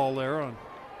fastball there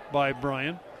by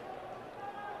Brian.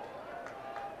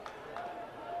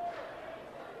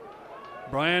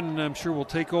 Brian, I'm sure, will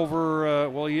take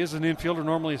over. He is an infielder,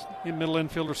 normally in middle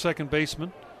infielder, second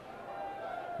baseman.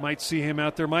 Might see him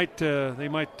out there. They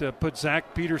might put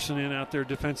Zach Peterson in out there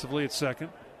defensively at second.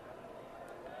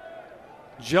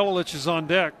 Jelilich is on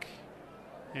deck.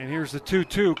 And here's the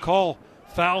 2-2. Call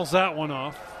fouls that one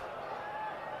off.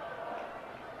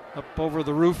 Up over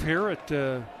the roof here at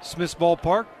Smith's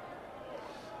Ballpark.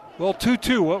 Well,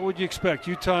 2-2. What would you expect?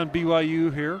 Utah and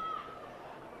BYU here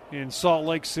in Salt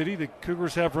Lake City. The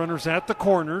Cougars have runners at the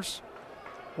corners.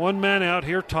 One man out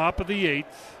here, top of the 8th.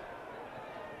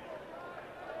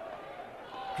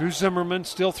 Drew Zimmerman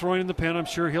still throwing in the pen. I'm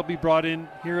sure he'll be brought in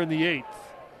here in the 8th.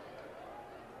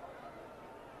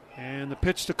 And the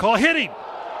pitch to Call. Hit him!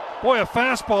 Boy, a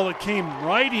fastball that came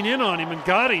riding in on him and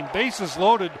got him. Bases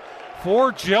loaded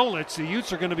for Jelilich. The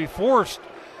Utes are going to be forced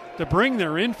to bring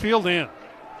their infield in.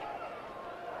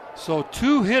 So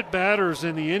 2 hit batters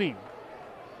in the inning.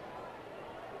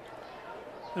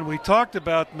 And we talked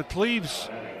about McLeave's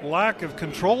lack of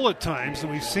control at times,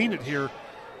 and we've seen it here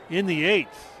in the 8th.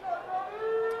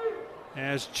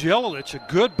 As Jelilich,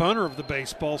 a good bunter of the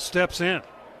baseball, steps in.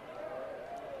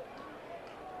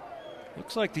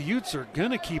 Looks like the Utes are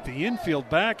going to keep the infield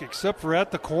back except for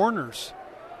at the corners.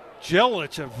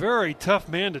 Jelilich, a very tough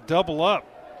man to double up.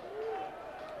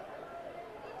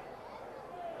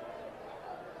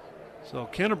 So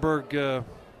Kenneberg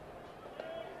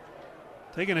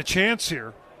taking a chance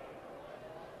here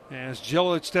as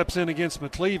Jelilich steps in against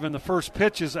McLeave, and the first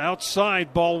pitch is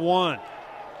outside, ball 1.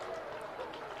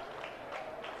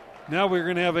 Now we're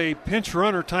going to have a pinch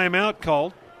runner timeout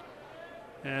called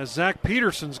as Zach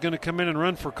Peterson's going to come in and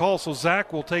run for Call. So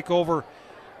Zach will take over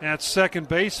at second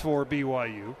base for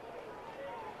BYU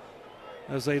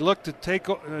as they look to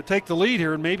take the lead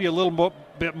here and maybe a little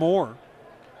bit more.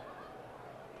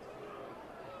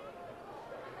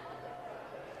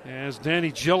 As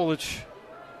Danny Jelilich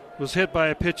was hit by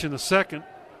a pitch in the 2nd,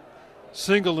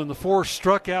 singled in the 4th,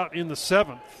 struck out in the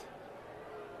 7th.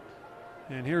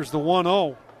 And here's the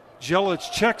 1-0.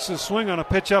 Jelilich checks his swing on a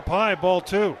pitch up high, ball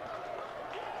 2.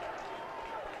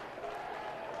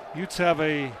 Utes have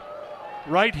a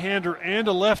right-hander and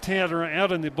a left-hander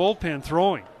out in the bullpen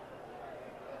throwing.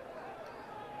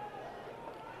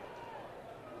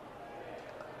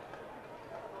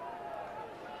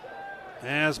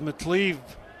 As McLeave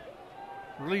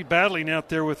really battling out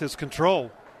there with his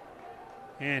control.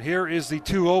 And here is the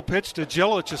 2-0 pitch to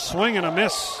Jelilich, a swing and a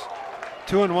miss.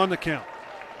 2-1 the count.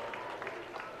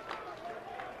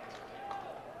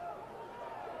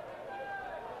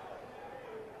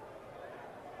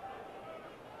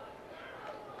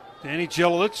 Danny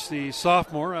Jelilich, the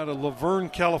sophomore out of Laverne,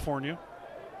 California,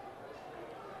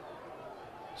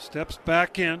 steps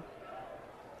back in.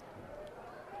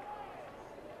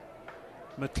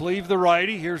 McLeave, the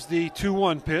righty. Here's the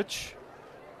 2-1 pitch.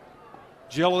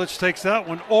 Jelilich takes that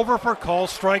one over for Call,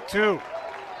 strike 2.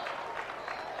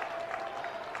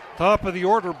 Top of the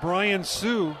order, Brian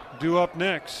Sue due up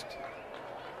next.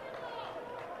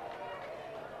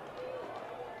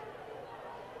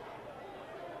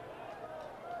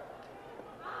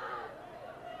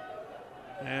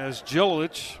 As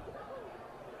Jelilich,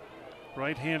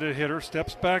 right-handed hitter,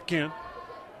 steps back in.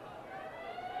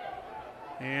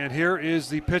 And here is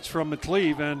the pitch from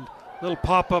McLeave, and a little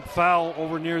pop-up foul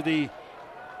over near the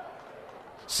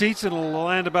seats, and it'll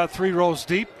land about 3 rows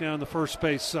deep down the first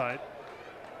base side.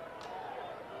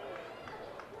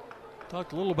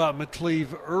 Talked a little about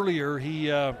McLeave earlier. He,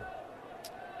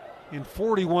 in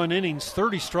 41 innings,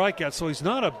 30 strikeouts, so he's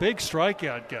not a big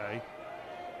strikeout guy.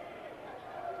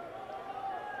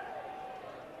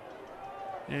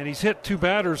 And he's hit 2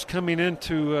 batters coming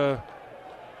into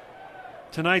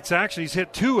tonight's action. He's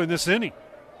hit 2 in this inning.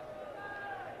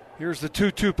 Here's the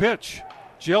 2-2 pitch.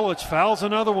 Jelilich fouls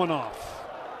another one off.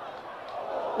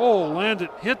 Oh,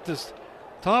 hit the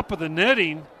top of the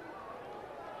netting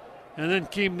and then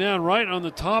came down right on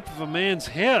the top of a man's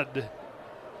head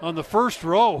on the first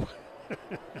row.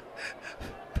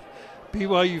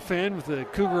 BYU fan with a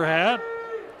Cougar hat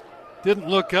didn't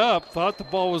look up, thought the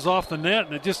ball was off the net,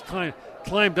 and it just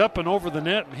climbed up and over the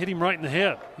net and hit him right in the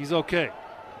head. He's okay.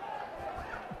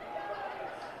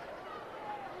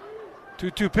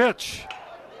 2-2 pitch.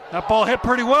 That ball hit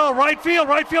pretty well. Right field.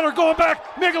 Right fielder going back.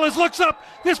 Mikolas looks up.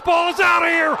 This ball is out of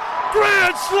here.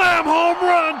 Grand slam home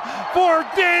run for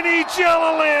Danny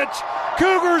Jelilich.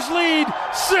 Cougars lead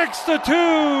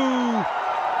 6-2.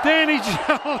 Danny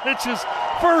Jelilich's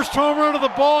first home run of the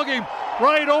ballgame,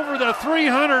 right over the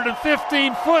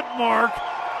 315-foot mark.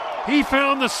 He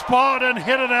found the spot and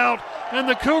hit it out, and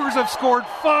the Cougars have scored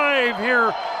 5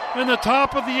 here in the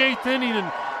top of the 8th inning,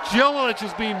 and Jelilich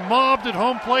is being mobbed at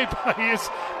home plate by his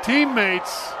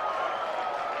teammates.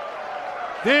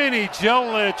 Danny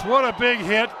Jelilich, what a big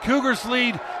hit. Cougars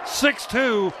lead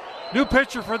 6-2. New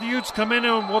pitcher for the Utes come in,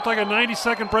 and we'll take a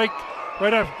 90-second break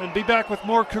right after, and be back with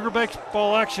more Cougar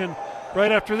baseball action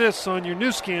right after this on your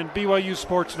new skin BYU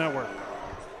Sports Network.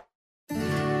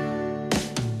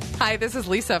 Hi, this is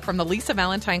Lisa from the Lisa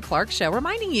Valentine Clark Show,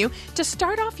 reminding you to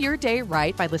start off your day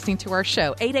right by listening to our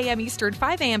show, 8 a.m. Eastern,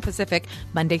 5 a.m. Pacific,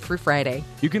 Monday through Friday.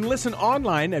 You can listen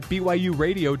online at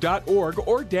byuradio.org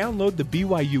or download the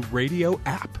BYU Radio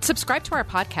app. Subscribe to our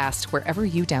podcast wherever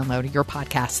you download your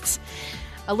podcasts.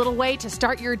 A little way to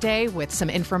start your day with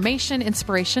some information,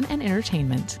 inspiration, and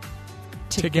entertainment.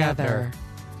 Together.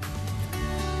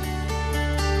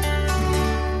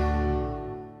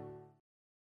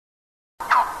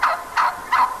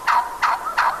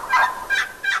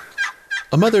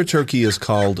 A mother turkey is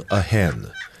called a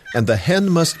hen, and the hen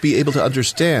must be able to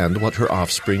understand what her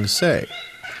offspring say.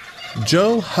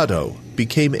 Joe Hutto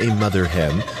became a mother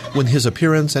hen when his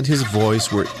appearance and his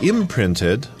voice were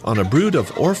imprinted on a brood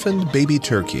of orphaned baby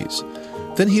turkeys.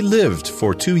 Then he lived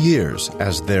for 2 years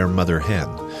as their mother hen.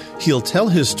 He'll tell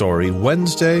his story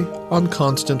Wednesday on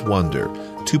Constant Wonder,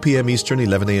 2 p.m. Eastern,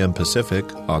 11 a.m.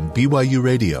 Pacific on BYU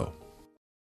Radio.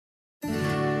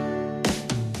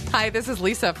 Hi, this is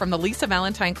Lisa from the Lisa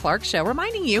Valentine Clark Show,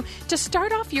 reminding you to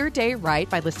start off your day right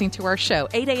by listening to our show,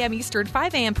 8 a.m. Eastern,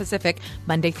 5 a.m. Pacific,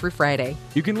 Monday through Friday.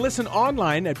 You can listen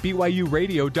online at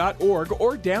byuradio.org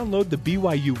or download the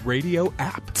BYU Radio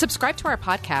app. Subscribe to our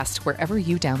podcast wherever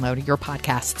you download your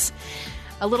podcasts.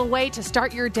 A little way to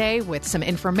start your day with some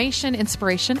information,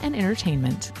 inspiration, and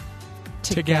entertainment.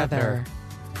 Together.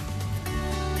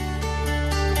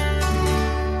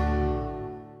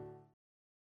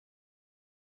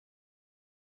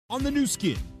 On the new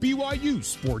skin, BYU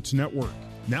Sports Network.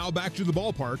 Now back to the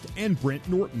ballpark and Brent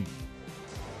Norton.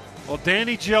 Well,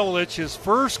 Danny Jelilich, his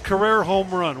first career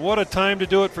home run. What a time to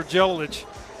do it for Jelilich.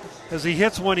 As he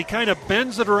hits one, he kind of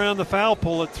bends it around the foul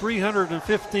pole at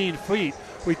 315 feet.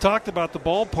 We talked about the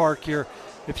ballpark here.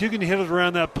 If you can hit it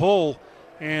around that pole,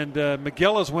 and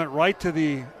Miguelas went right to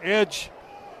the edge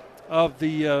of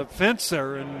the fence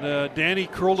there, and Danny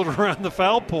curled it around the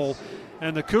foul pole.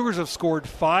 And the Cougars have scored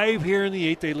 5 here in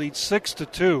the 8th. They lead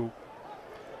 6-2.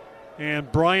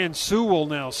 And Brian Sue will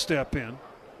now step in.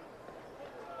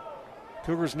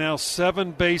 Cougars now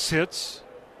 7 base hits.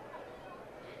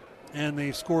 And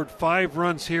they've scored 5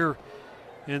 runs here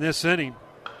in this inning.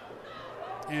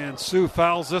 And Sue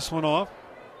fouls this one off.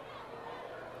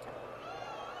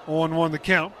 0-1 the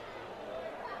count.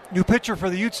 New pitcher for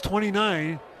the Utes,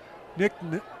 29, Nick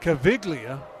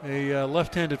Caviglia, a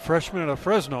left-handed freshman out of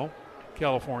Fresno,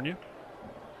 California.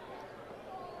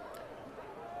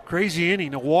 Crazy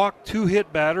inning. A walk, 2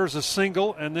 hit batters, a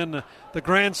single, and then the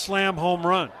grand slam home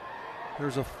run.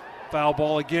 There's a foul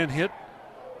ball again hit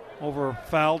over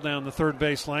foul down the third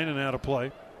base line and out of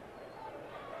play.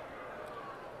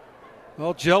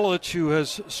 Well, Jelilich, who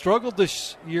has struggled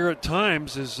this year at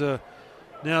times, is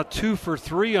now 2 for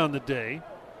 3 on the day.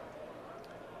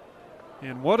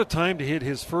 And what a time to hit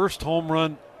his first home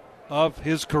run of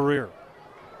his career.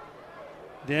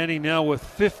 Danny now with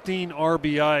 15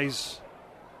 RBIs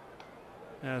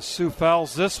as Sue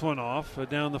fouls this one off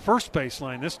down the first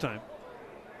baseline this time.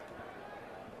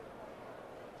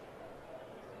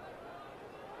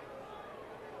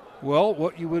 Well,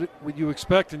 what you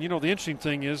expect, and you know the interesting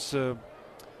thing is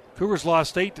Cougars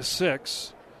lost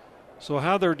 8-6. So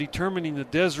how they're determining the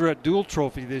Deseret Dual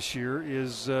Trophy this year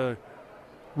is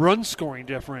run scoring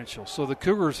differential. So the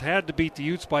Cougars had to beat the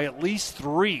Utes by at least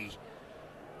 3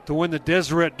 to win the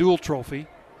Deseret Dual Trophy.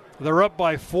 They're up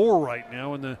by 4 right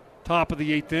now in the top of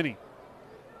the 8th inning.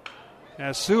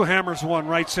 As Sue hammers one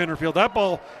right center field. That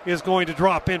ball is going to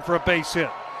drop in for a base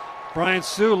hit. Brian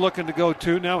Sue looking to go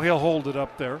 2. Now he'll hold it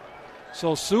up there.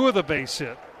 So Sue with a base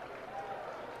hit.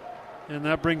 And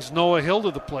that brings Noah Hill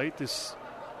to the plate, this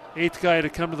 8th guy to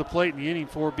come to the plate in the inning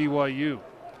for BYU.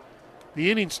 The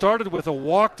inning started with a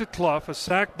walk to Clough, a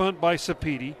sac bunt by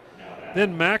Sapiti.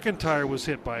 Then McIntyre was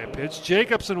hit by a pitch.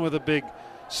 Jacobson with a big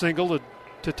single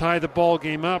to tie the ball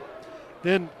game up.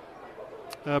 Then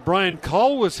Brian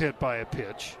Cull was hit by a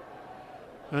pitch.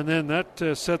 And then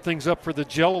that set things up for the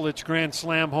Jelilich grand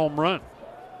slam home run.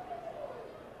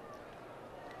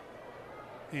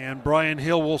 And Brian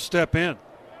Hill will step in.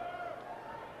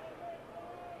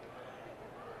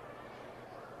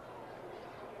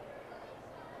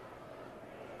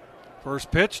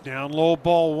 First pitch, down low,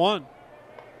 ball 1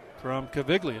 from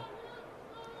Caviglia.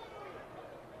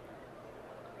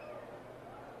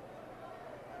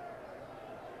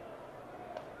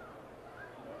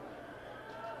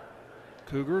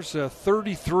 Cougars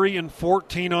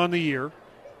 33-14 on the year.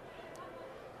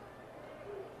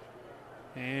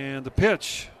 And the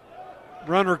pitch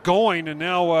runner going, and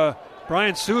now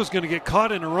Brian Sue is going to get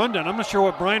caught in a rundown. I'm not sure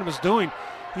what Brian was doing.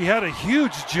 He had a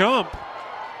huge jump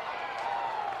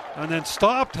and then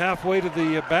stopped halfway to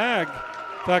the bag.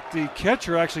 In fact, the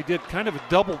catcher actually did kind of a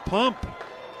double pump.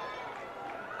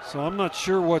 So I'm not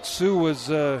sure what Sue was.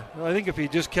 I think if he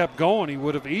just kept going, he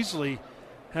would have easily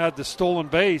had the stolen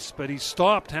base, but he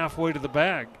stopped halfway to the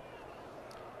bag.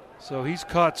 So he's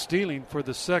caught stealing for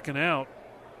the second out.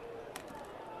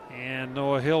 And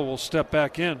Noah Hill will step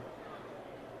back in.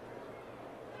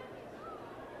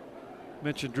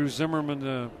 Mentioned Drew Zimmerman,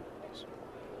 the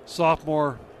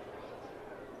sophomore,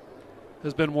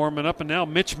 has been warming up. And now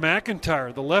Mitch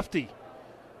McIntyre, the lefty,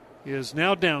 is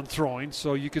now down throwing.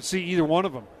 So you could see either one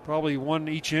of them, probably one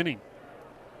each inning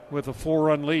with a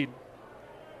 4-run lead.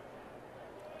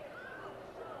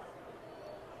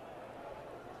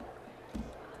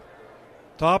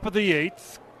 Top of the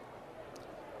 8th.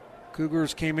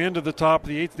 Cougars came into the top of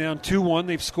the 8th down 2-1.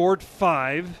 They've scored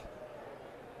 5.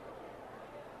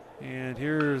 And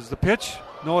here's the pitch.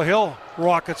 Noah Hill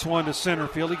rockets one to center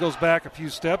field. He goes back a few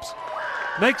steps,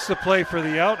 makes the play for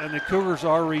the out, and the Cougars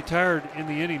are retired in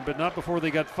the inning, but not before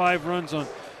they got 5 runs on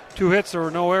 2 hits. There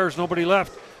were no errors, nobody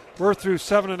left. We're through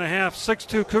 7.5,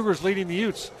 6-2 Cougars leading the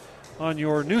Utes on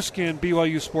your new skin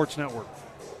BYU Sports Network.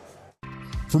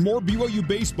 For more BYU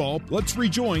baseball, let's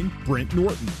rejoin Brent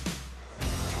Norton.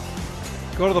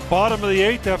 Go to the bottom of the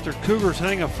 8th after Cougars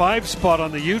hang a 5 spot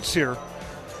on the Utes here.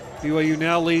 BYU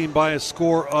now leading by a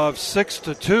score of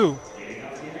 6-2.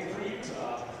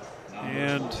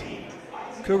 And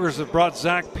Cougars have brought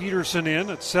Zach Peterson in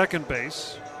at second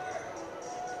base.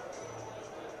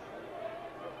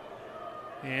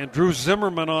 And Drew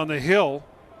Zimmerman on the hill.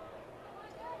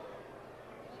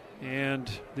 And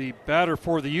the batter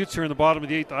for the Utes here in the bottom of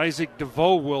the 8th, Isaac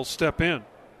DeVoe, will step in.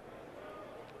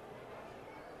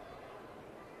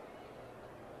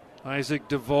 Isaac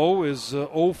DeVoe is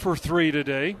 0 for 3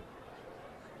 today.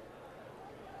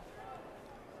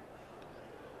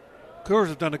 Cougars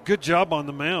have done a good job on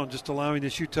the mound, just allowing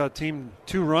this Utah team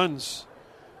 2 runs.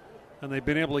 And they've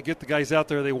been able to get the guys out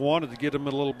there they wanted to get them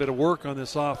a little bit of work on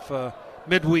this off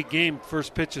midweek game.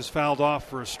 First pitch is fouled off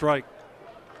for a strike.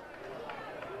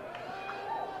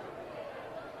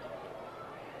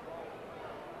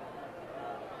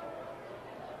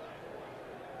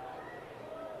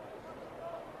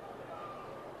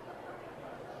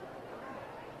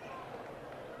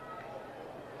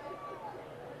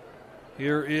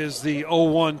 Here is the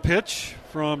 0-1 pitch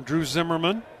from Drew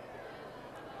Zimmerman.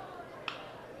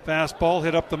 Fastball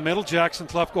hit up the middle. Jackson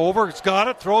Clough over. It's got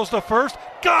it. Throws to first.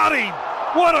 Got him!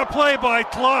 What a play by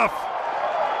Clough!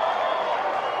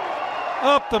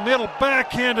 Up the middle,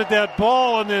 backhanded that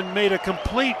ball and then made a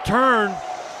complete turn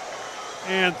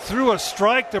and threw a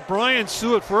strike to Brian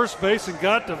Sue at first base and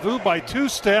got DeVoe by 2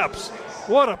 steps.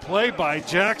 What a play by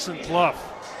Jackson Clough.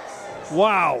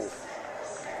 Wow.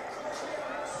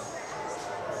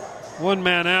 1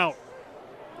 man out.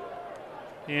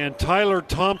 And Tyler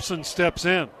Thompson steps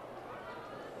in.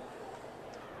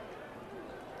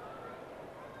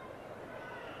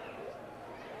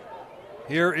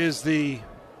 Here is the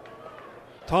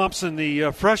Thompson,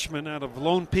 the freshman out of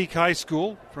Lone Peak High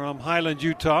School from Highland,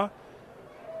 Utah.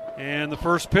 And the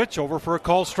first pitch over for a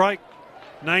call strike.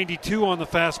 92 on the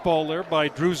fastball there by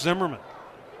Drew Zimmerman.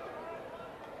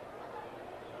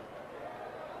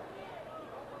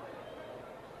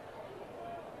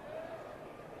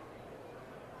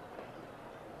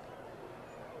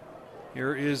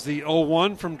 Here is the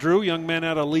 0-1 from Drew, young man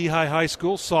out of Lehigh High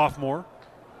School, sophomore.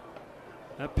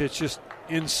 That pitch just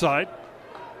inside.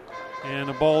 And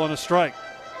a ball and a strike.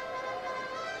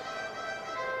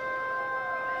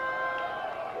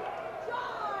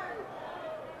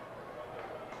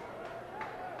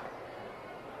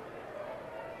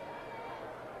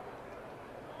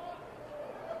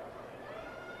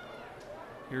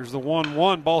 Here's the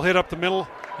 1-1. Ball hit up the middle.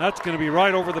 That's going to be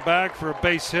right over the bag for a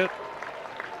base hit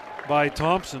by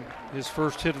Thompson, his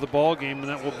first hit of the ball game, and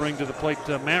that will bring to the plate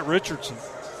Matt Richardson.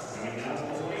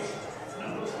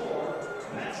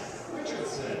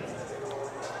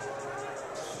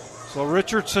 So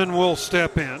Richardson will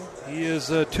step in. He is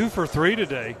 2 for 3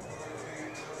 today.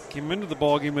 Came into the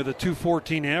ball game with a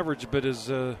 .214 average, but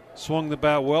has swung the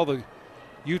bat well. The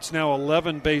Utes now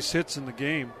 11 base hits in the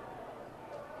game.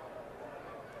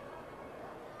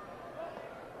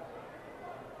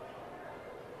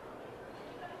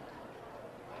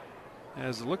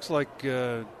 As it looks like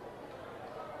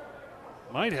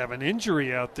might have an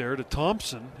injury out there to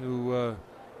Thompson, who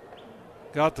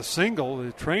got the single.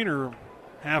 The trainer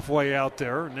halfway out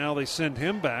there. Now they send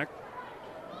him back.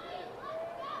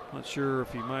 Not sure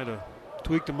if he might have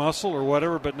tweaked a muscle or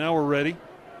whatever, but now we're ready.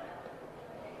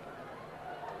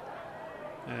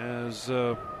 As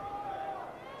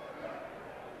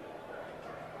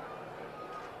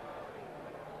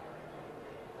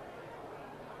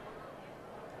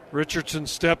Richardson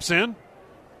steps in.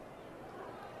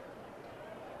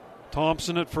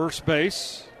 Thompson at first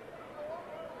base.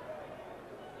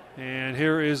 And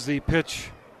here is the pitch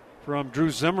from Drew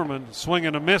Zimmerman. Swing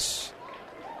and a miss.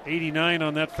 89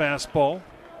 on that fastball.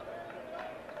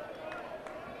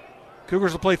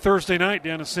 Cougars will play Thursday night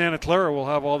down in Santa Clara. We'll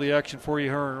have all the action for you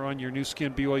here on your new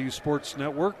skin BYU Sports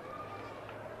Network.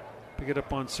 Pick it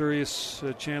up on Sirius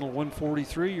Channel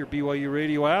 143, your BYU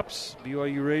radio apps,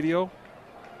 BYU Radio,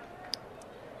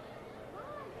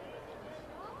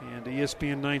 and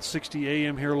ESPN 960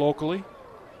 AM here locally.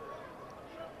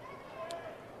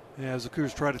 As the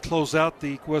Cougars try to close out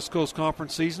the West Coast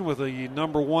Conference season with a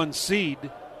number 1 seed.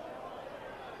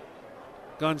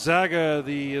 Gonzaga,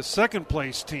 the second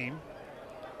place team,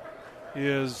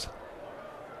 is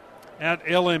at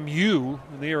LMU,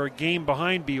 and they are a game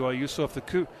behind BYU. So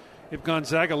if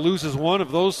Gonzaga loses one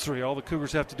of those 3, all the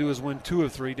Cougars have to do is win 2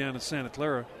 of 3 down in Santa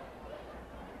Clara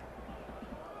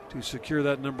to secure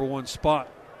that number 1 spot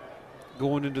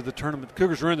going into the tournament. The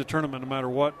Cougars are in the tournament no matter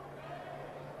what.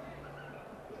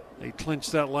 They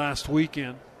clinched that last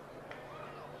weekend.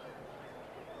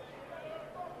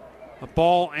 A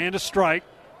ball and a strike.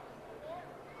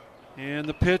 And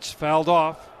the pitch fouled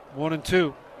off.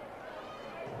 1-2.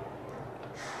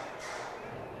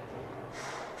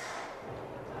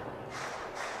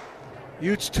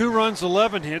 Utes 2 runs,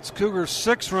 11 hits. Cougars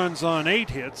 6 runs on 8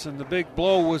 hits. And the big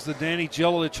blow was the Danny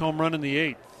Jelilich home run in the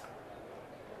 8th.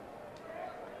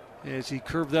 As he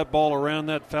curved that ball around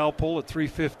that foul pole at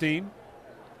 315.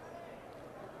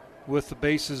 With the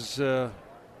bases all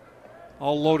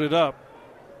loaded up.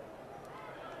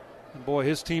 And boy,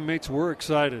 his teammates were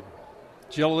excited.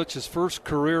 Jelilich's first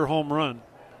career home run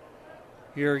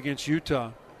here against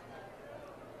Utah.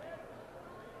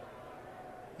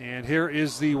 And here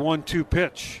is the 1-2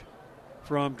 pitch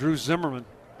from Drew Zimmerman.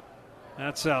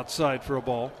 That's outside for a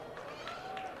ball.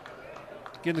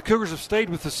 Again, the Cougars have stayed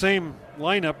with the same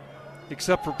lineup,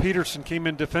 except for Peterson came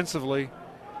in defensively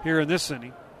here in this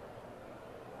inning.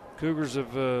 Cougars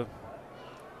have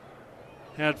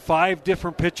had 5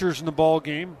 different pitchers in the ball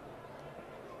game.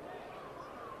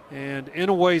 And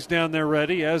Inouye's down there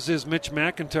ready, as is Mitch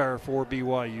McIntyre for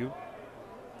BYU.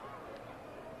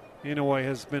 Inouye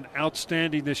has been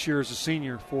outstanding this year as a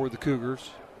senior for the Cougars.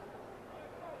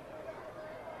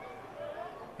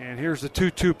 And here's the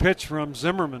 2-2 pitch from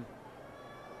Zimmerman.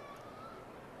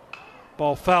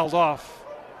 Ball fouled off,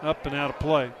 up and out of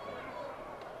play.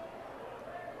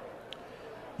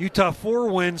 Utah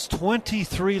 4 wins,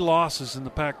 23 losses in the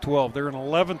Pac-12. They're in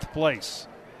 11th place.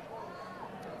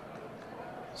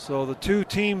 So the 2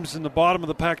 teams in the bottom of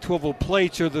the Pac-12 will play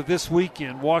each other this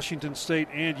weekend, Washington State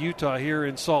and Utah here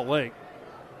in Salt Lake.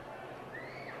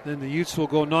 Then the Utes will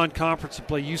go non-conference and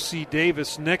play UC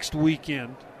Davis next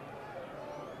weekend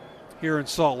here in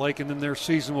Salt Lake, and then their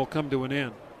season will come to an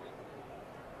end.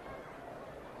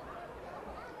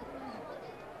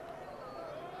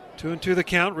 Two and two the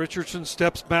count. Richardson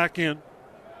steps back in.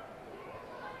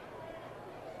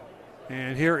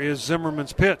 And here is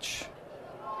Zimmerman's pitch.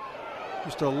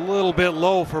 Just a little bit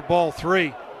low for ball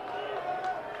 3.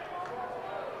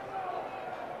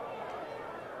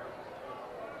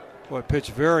 Boy, pitch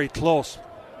very close.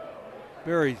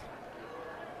 Very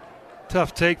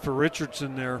tough take for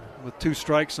Richardson there with 2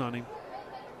 strikes on him.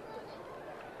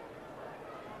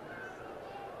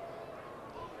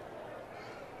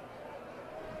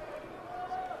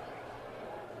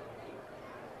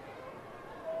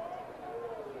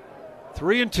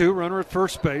 Three and 2, runner at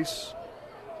first base.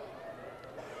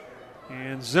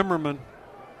 And Zimmerman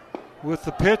with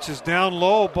the pitch is down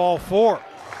low, ball 4.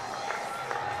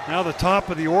 Now the top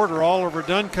of the order, Oliver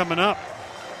Dunn coming up.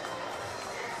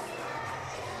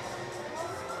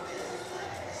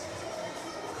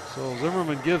 So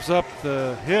Zimmerman gives up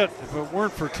the hit. If it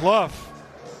weren't for Clough,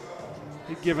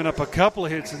 he'd given up a couple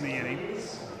of hits in the inning.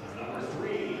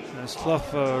 As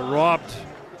Clough robbed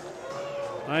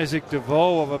Isaac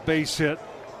DeVoe of a base hit.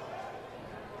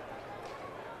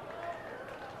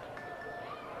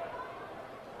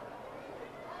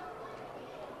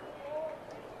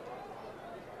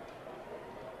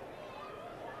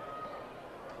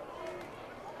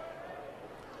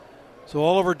 So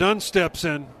Oliver Dunn steps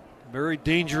in. Very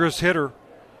dangerous hitter.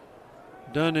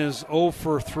 Dunn is 0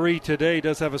 for 3 today.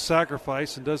 Does have a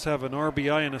sacrifice and does have an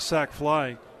RBI and a sac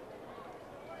fly.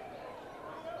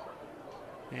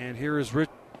 And here is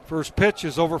first pitch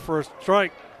is over for a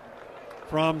strike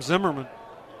from Zimmerman.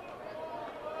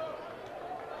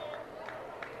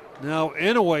 Now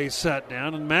Inouye sat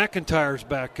down and McIntyre's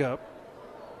back up.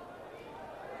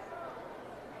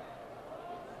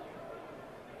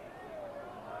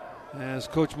 As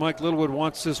Coach Mike Littlewood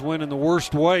wants this win in the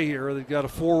worst way here. They've got a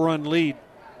 4-run lead.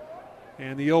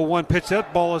 And the 0-1 pitch,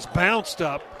 that ball is bounced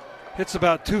up. Hits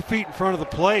about 2 feet in front of the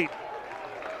plate.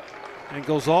 And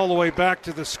goes all the way back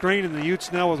to the screen. And the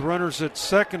Utes now with runners at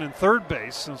second and third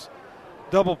base. Since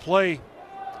double play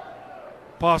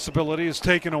possibility is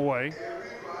taken away.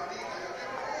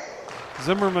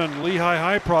 Zimmerman, Lehigh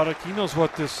High product, he knows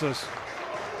what this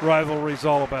rivalry is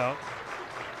all about.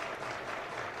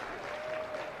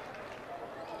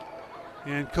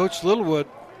 And Coach Littlewood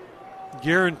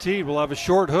guaranteed will have a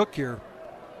short hook here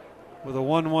with a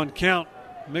 1-1 count.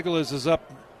 Migueles is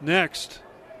up next.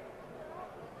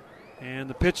 And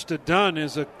the pitch to Dunn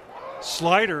is a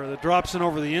slider that drops in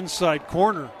over the inside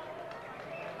corner.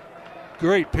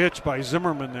 Great pitch by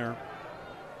Zimmerman there.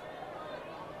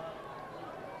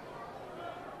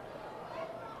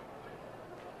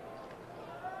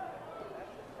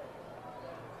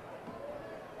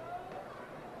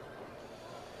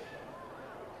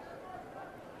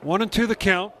 One and two the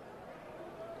count.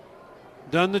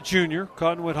 Dunn, the junior,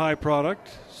 Cottonwood High product,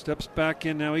 steps back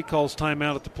in now. He calls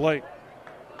timeout at the plate.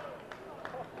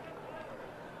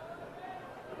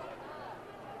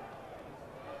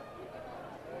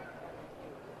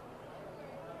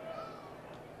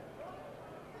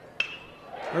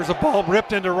 There's a ball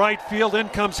ripped into right field. In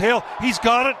comes Hale. He's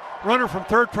got it. Runner from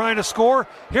third trying to score.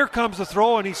 Here comes the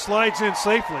throw, and he slides in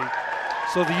safely.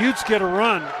 So the Utes get a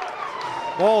run.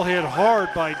 Ball hit hard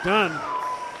by Dunn.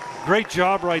 Great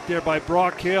job right there by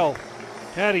Brock Hale.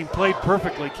 Had him played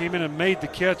perfectly. Came in and made the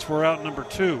catch for out number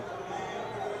 2.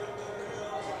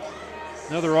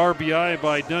 Another RBI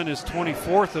by Dunn, his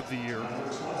 24th of the year.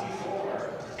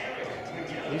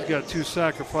 He's got 2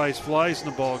 sacrifice flies in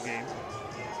the ball game.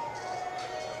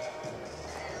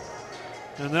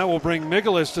 And that will bring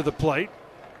Migueles to the plate.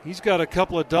 He's got a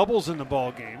couple of doubles in the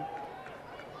ball game.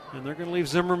 And they're going to leave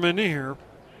Zimmerman in here.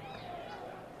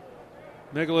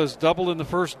 Migueles doubled in the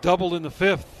first, doubled in the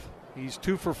 5th. He's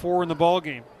 2 for 4 in the ball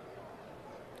game.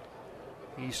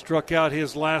 He struck out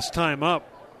his last time up.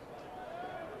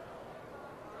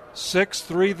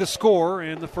 6-3 the score,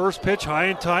 and the first pitch high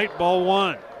and tight, ball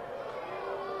 1.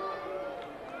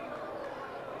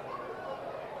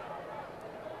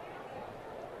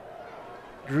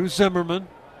 Drew Zimmerman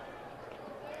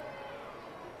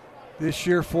this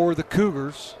year for the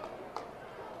Cougars.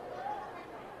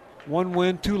 1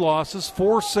 win, 2 losses,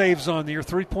 4 saves on the year,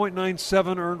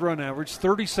 3.97 earned run average,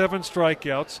 37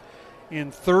 strikeouts in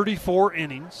 34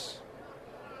 innings.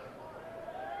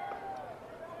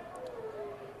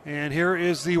 And here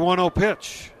is the 1-0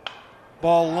 pitch.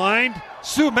 Ball lined.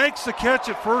 Sue makes the catch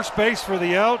at first base for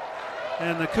the out,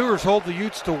 and the Cougars hold the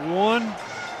Utes to 1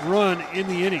 run in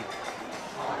the inning.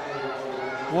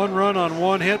 1 run on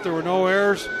 1 hit. There were no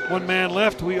errors. 1 man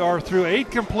left. We are through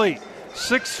 8 complete.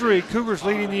 6-3, Cougars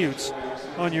leading the Utes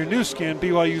on your new skin,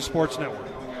 BYU Sports Network.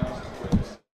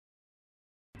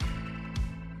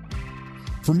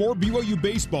 For more BYU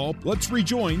baseball, let's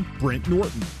rejoin Brent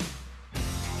Norton.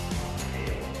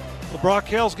 Well, Brock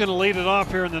Hale's going to lead it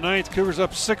off here in the 9th. Cougars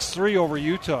up 6-3 over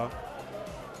Utah.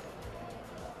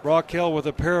 Brock Hale with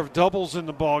a pair of doubles in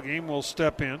the ballgame will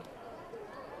step in.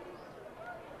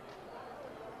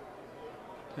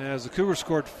 As the Cougars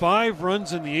scored 5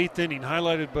 runs in the 8th inning,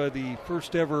 highlighted by the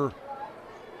first ever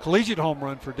collegiate home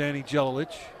run for Danny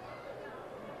Jelilich.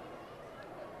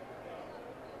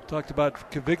 Talked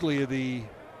about Caviglia, the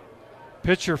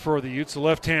pitcher for the Utes, the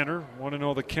left-hander. Want to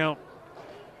know the count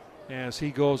as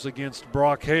he goes against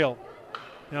Brock Hale.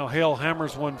 Now Hale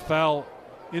hammers one foul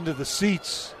into the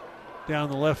seats down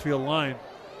the left field line.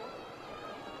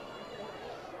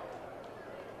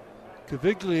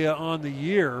 Caviglia on the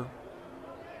year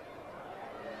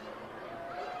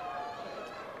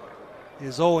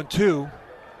is 0-2.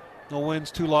 No wins,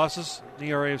 2 losses, an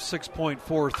ERA of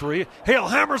 6.43. Hale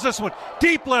hammers this one.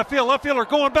 Deep left field. Left fielder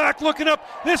going back, looking up.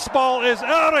 This ball is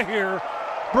out of here.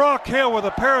 Brock Hale with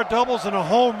a pair of doubles and a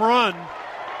home run.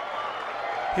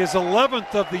 His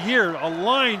 11th of the year. A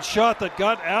line shot that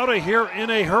got out of here in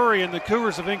a hurry, and the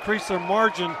Cougars have increased their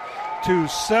margin to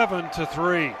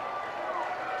 7-3.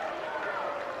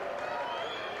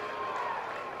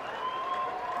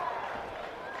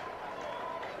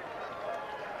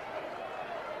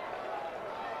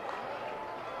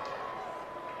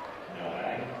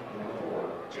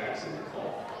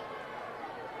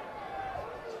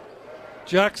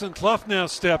 Jackson Clough now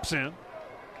steps in.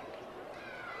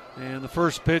 And the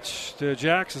first pitch to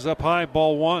Jax is up high,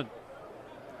 ball 1.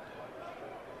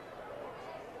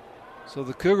 So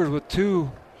the Cougars with 2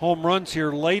 home runs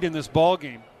here late in this ball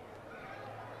game.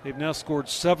 They've now scored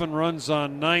 7 runs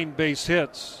on 9 base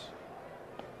hits.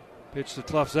 Pitch to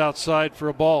Cluff's outside for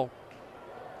a ball.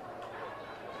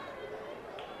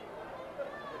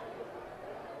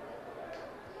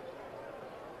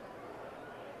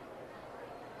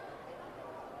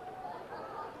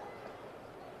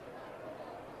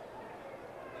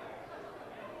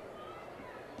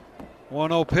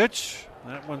 One-0 pitch.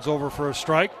 That one's over for a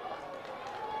strike.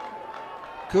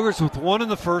 Cougars with 1 in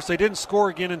the first. They didn't score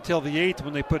again until the 8th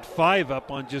when they put 5 up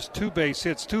on just 2 base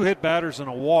hits, 2 hit batters and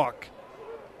a walk.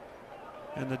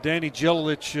 And the Danny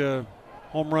Jelilich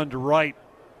home run to right.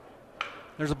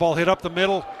 There's a ball hit up the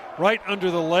middle, right under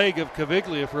the leg of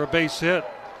Caviglia for a base hit.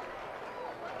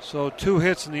 So 2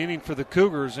 hits in the inning for the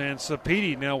Cougars, and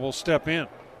Sapiti now will step in.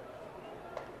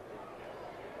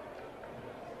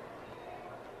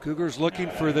 Cougars looking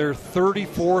for their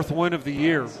 34th win of the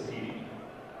year.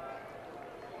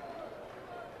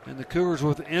 And the Cougars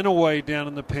with Inouye down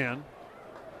in the pen.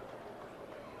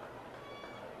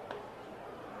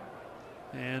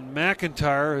 And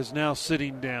McIntyre is now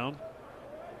sitting down.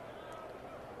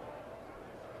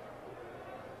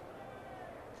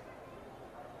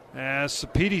 As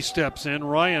Sapiti steps in,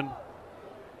 Ryan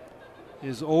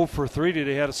is 0 for 3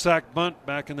 today. Had a sac bunt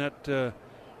back in that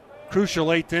crucial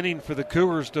 8th inning for the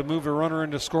Cougars to move a runner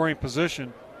into scoring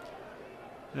position.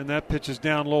 And that pitch is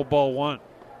down low, ball 1.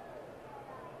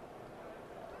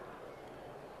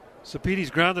 Sapiti's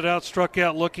grounded out, struck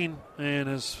out looking, and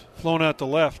has flown out to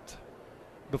left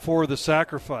before the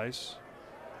sacrifice.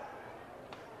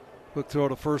 Quick throw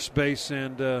to first base,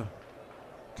 and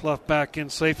Clough back in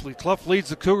safely. Clough leads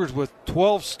the Cougars with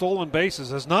 12 stolen bases.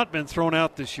 Has not been thrown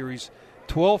out this year. He's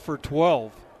 12 for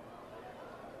 12.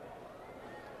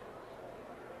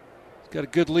 He's got a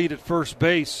good lead at first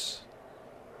base.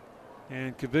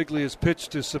 And Caviglia's pitch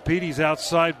to Sapiti's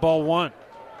outside, ball 1.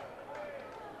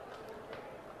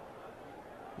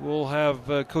 We'll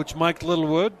have Coach Mike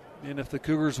Littlewood, and if the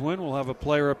Cougars win, we'll have a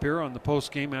player up here on the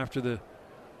post game after the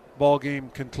ball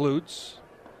game concludes.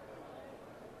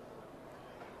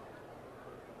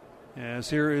 As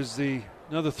here is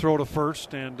another throw to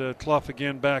first, and Clough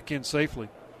again back in safely.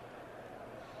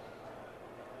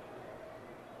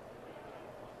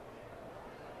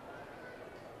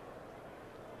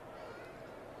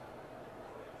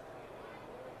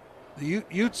 The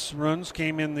Utes runs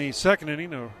came in the second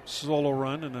inning, a solo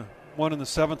run, and a 1 in the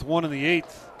 7th, 1 in the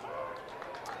 8th.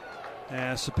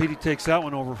 As Sapiti takes that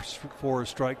one over for a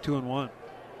strike, 2-1.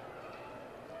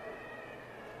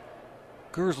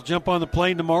 Cougars will jump on the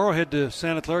plane tomorrow, head to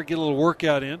Santa Clara, get a little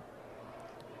workout in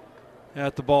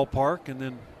at the ballpark, and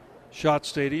then Schott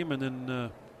Stadium, and then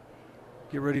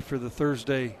get ready for the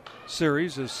Thursday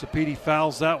series as Sapiti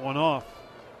fouls that one off.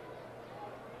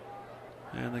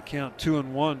 And they count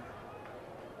 2-1.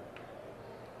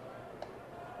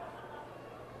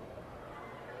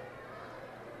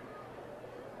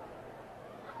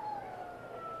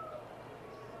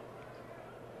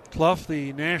 Clough,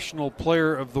 the National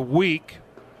Player of the Week,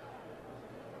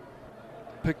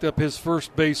 picked up his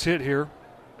first base hit here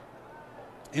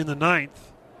in the 9th.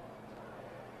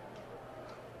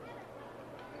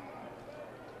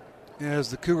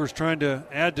 As the Cougars trying to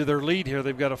add to their lead here,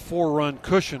 they've got a 4-run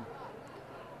cushion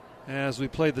as we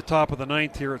play the top of the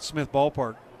 9th here at Smith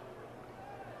Ballpark.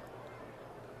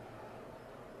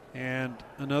 And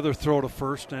another throw to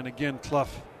first, and again Clough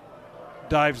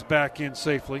dives back in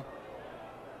safely.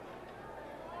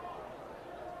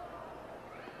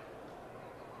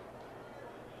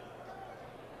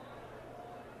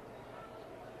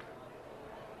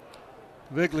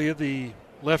 Viglia, the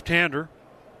left-hander.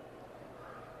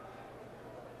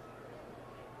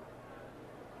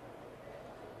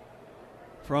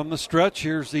 From the stretch,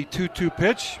 here's the 2-2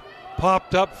 pitch.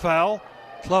 Popped up, foul.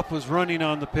 Clough was running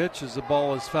on the pitch as the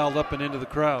ball is fouled up and into the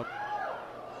crowd.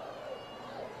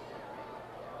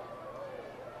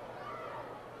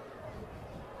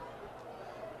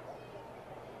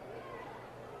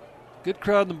 Good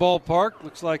crowd in the ballpark.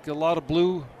 Looks like a lot of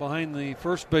blue behind the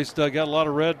first base dugout, a lot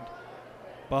of red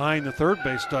behind the third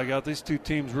base dugout. These two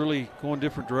teams really going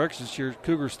different directions here.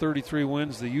 Cougars 33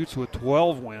 wins, the Utes with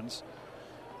 12 wins.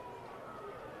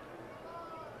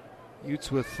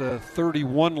 Utes with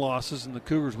 31 losses, and the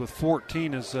Cougars with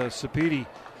 14 as Sapiti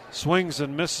swings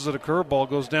and misses at a curveball,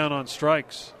 goes down on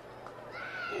strikes.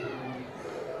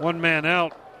 One man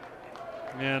out,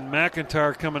 and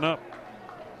McIntyre coming up.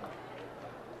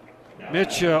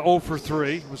 Mitch 0 for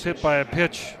 3, was hit by a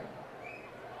pitch,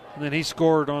 and then he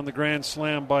scored on the grand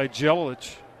slam by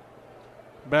Jelilich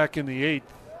back in the 8th.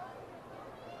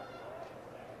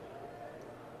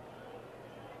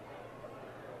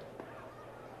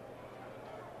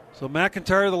 So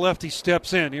McIntyre, the lefty,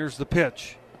 steps in. Here's the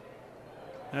pitch.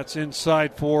 That's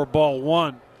inside for ball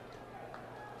one.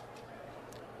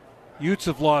 Utes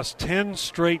have lost 10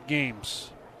 straight games.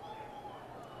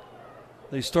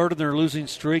 They started their losing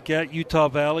streak at Utah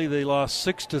Valley. They lost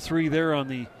 6-3 there on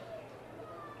the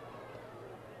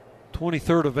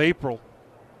 23rd of April.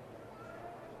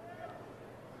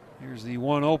 Here's the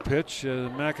 1-0 pitch.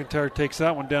 McIntyre takes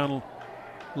that one down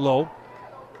low.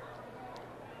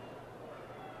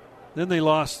 Then they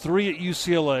lost 3 at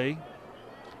UCLA.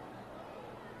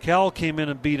 Cal came in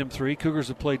and beat them 3. Cougars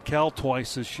have played Cal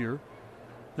twice this year.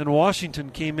 Then Washington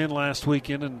came in last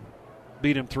weekend and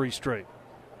beat them 3 straight.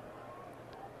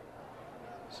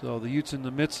 So the Utes in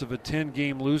the midst of a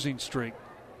 10-game losing streak.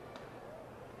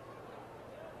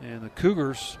 And the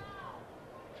Cougars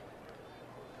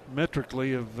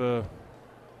metrically have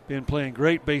been playing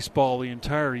great baseball the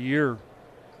entire year.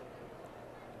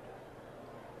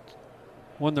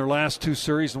 Won their last 2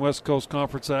 series in West Coast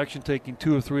Conference action, taking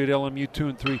 2 of 3 at LMU, 2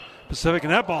 and 3 Pacific.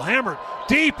 And that ball hammered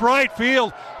deep right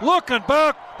field. Looking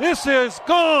back, this is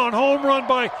gone. Home run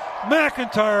by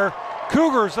McIntyre.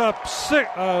 Cougars up 6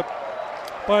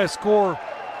 by a score.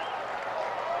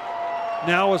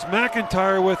 Now is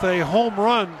McIntyre with a home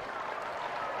run.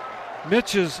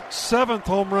 Mitch's 7th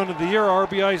home run of the year.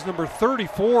 RBI's number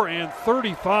 34 and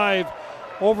 35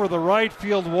 over the right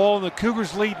field wall, and the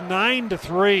Cougars lead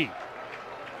 9-3.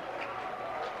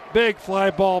 Big fly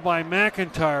ball by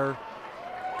McIntyre.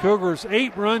 Cougars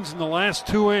 8 runs in the last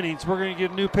 2 innings. We're going to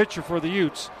get a new pitcher for the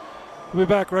Utes. We'll be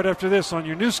back right after this on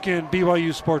your new skin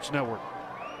BYU Sports Network.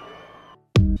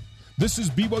 This is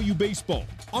BYU Baseball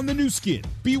on the new skin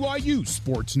BYU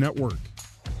Sports Network.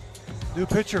 New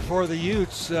pitcher for the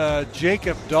Utes,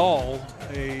 Jacob Dahl,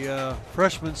 a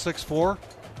freshman, 6'4",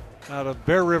 out of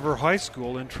Bear River High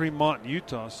School in Tremont,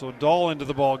 Utah. So Dahl into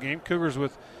the ball game. Cougars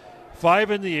with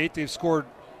 5 in the 8th. They've scored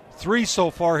 3 so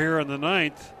far here in the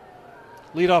 9th.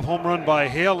 Leadoff home run by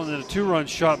Hale and then a 2-run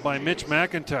shot by Mitch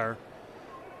McIntyre.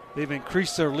 They've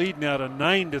increased their lead now to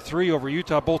 9-3 over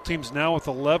Utah. Both teams now with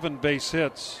 11 base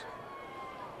hits.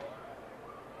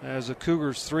 As the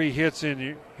Cougars 3 hits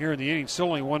in here in the inning, still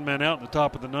only 1 man out in the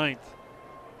top of the 9th.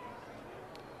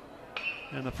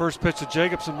 And the first pitch to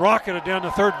Jacobson, rocketed down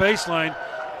the third baseline.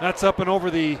 That's up and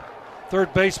over the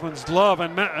third baseman's glove,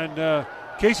 and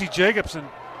Casey Jacobson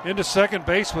into second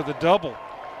base with a double.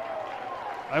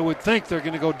 I would think they're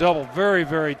going to go double. Very,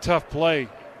 very tough play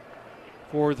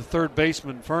for the third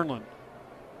baseman, Fernland.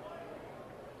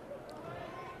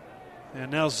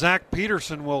 And now Zach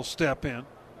Peterson will step in.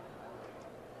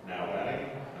 Now batting,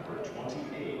 number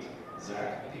 28,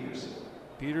 Zach Peterson.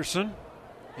 Peterson,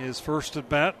 his first at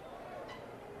bat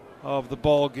of the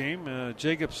ball game.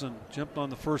 Jacobson jumped on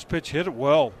the first pitch, hit it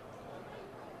well.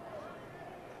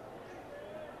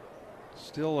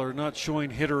 Still are not showing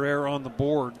hitter error on the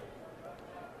board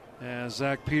as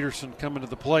Zach Peterson coming to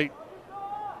the plate.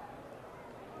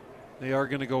 They are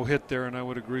going to go hit there, and I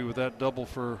would agree with that double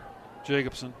for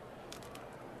Jacobson.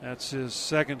 That's his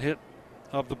second hit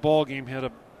of the ball game. Had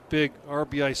a big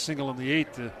RBI single in the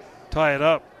 8th to tie it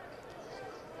up.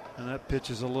 And that pitch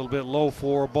is a little bit low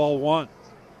for ball 1.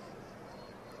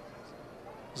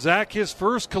 Zach, his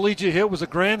first collegiate hit was a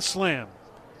grand slam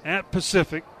at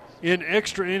Pacific in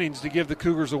extra innings to give the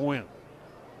Cougars a win.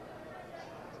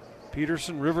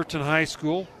 Peterson, Riverton High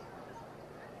School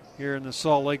here in the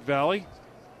Salt Lake Valley.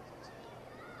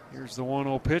 Here's the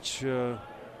 1-0 pitch, and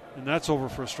that's over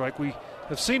for a strike. We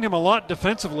have seen him a lot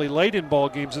defensively late in ball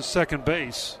games at second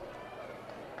base.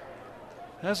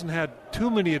 Hasn't had too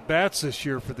many at-bats this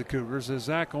year for the Cougars, as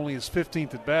Zach only his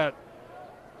 15th at-bat.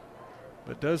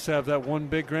 But does have that one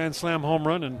big grand slam home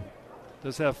run and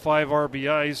does have 5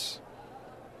 RBIs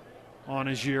on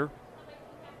his year.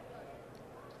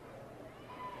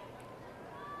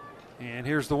 And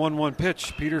here's the 1-1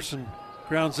 pitch. Peterson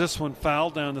grounds this one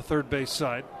foul down the third base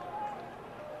side.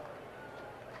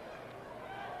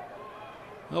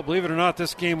 Well, believe it or not,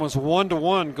 this game was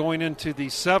 1-1 going into the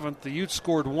 7th. The Utes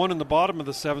scored 1 in the bottom of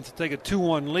the 7th to take a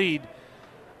 2-1 lead.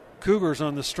 Cougars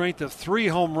on the strength of 3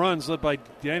 home runs led by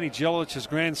Danny Jelich's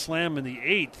grand slam in the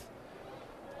 8th.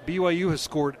 BYU has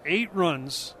scored 8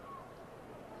 runs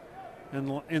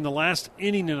in the last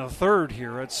inning and a third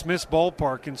here at Smith's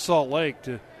Ballpark in Salt Lake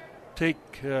to take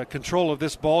control of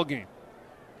this ball game.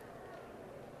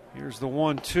 Here's the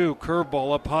 1-2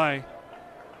 curveball up high.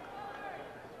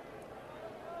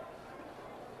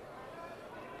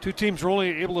 Two teams were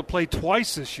only able to play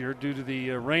twice this year due to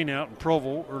the rain out in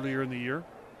Provo earlier in the year.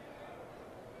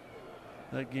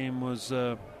 That game was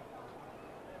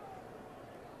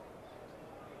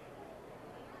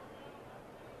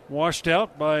washed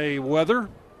out by weather.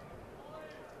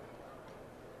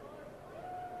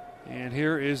 And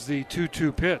here is the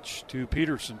 2-2 pitch to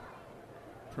Peterson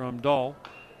from Dahl.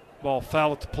 Ball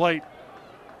foul at the plate.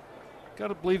 Got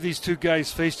to believe these two guys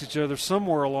faced each other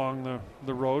somewhere along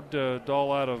the road.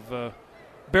 Dahl out of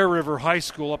Bear River High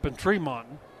School up in Tremont.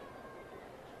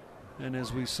 And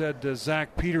as we said,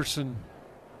 Zach Peterson,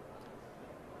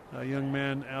 a young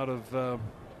man out of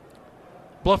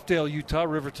Bluffdale, Utah,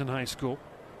 Riverton High School.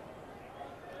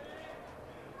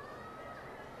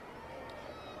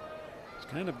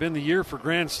 Kind of been the year for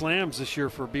grand slams this year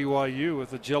for BYU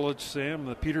with the Jelic Slam,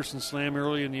 the Peterson Slam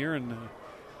early in the year, and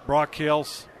Brock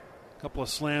Hale's a couple of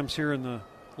slams here in the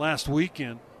last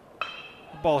weekend.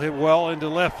 The ball hit well into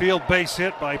left field, base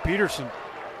hit by Peterson.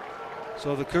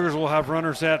 So the Cougars will have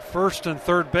runners at first and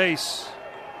third base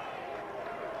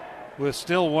with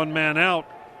still one man out.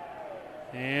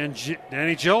 And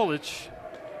Danny Jelic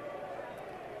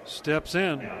steps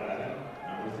in.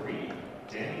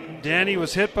 Danny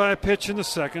was hit by a pitch in the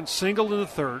second, singled in the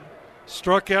third,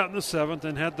 struck out in the seventh,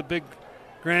 and had the big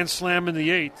grand slam in the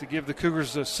eighth to give the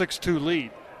Cougars a 6-2 lead.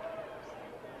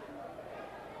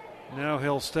 Now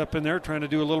he'll step in there, trying to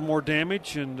do a little more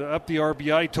damage and up the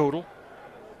RBI total.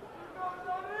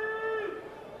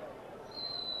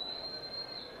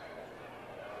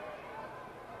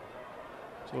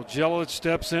 So Jelic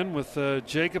steps in with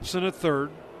Jacobson at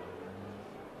third,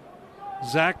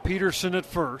 Zach Peterson at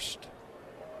first.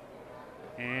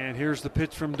 And here's the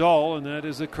pitch from Dahl, and that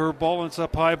is a curveball, and it's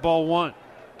up high, ball one.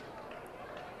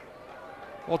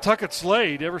 Well, Tuckett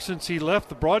Slade, ever since he left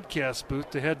the broadcast booth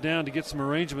to head down to get some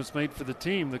arrangements made for the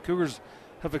team, the Cougars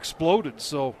have exploded,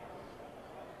 so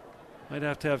might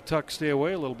have to have Tuck stay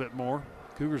away a little bit more.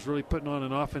 Cougars really putting on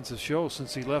an offensive show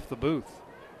since he left the booth.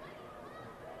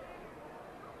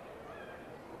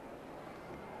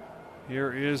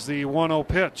 Here is the 1-0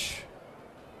 pitch.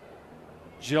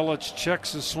 Jelic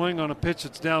checks his swing on a pitch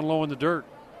that's down low in the dirt.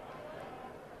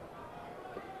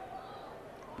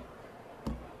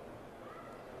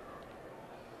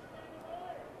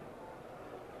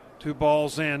 Two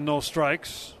balls and no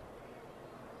strikes.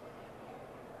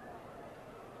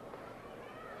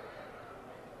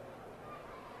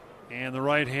 And the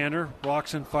right-hander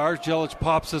rocks and fires. Jelic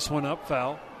pops this one up,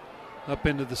 foul, up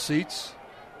into the seats.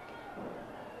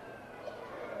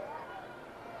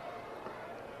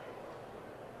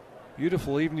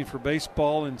 Beautiful evening for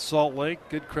baseball in Salt Lake.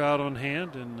 Good crowd on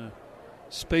hand and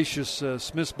spacious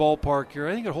Smith's Ballpark here.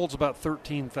 I think it holds about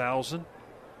 13,000.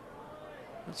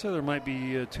 I'd say there might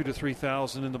be 2,000 to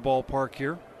 3,000 in the ballpark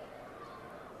here.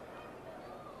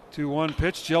 2-1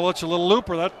 pitch. Jelic, a little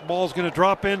looper. That ball's going to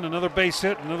drop in. Another base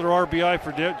hit, another RBI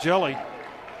for Jelly.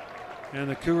 And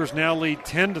the Cougars now lead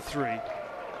 10-3.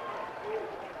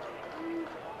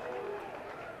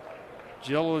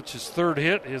 Jelic's third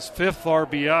hit, his fifth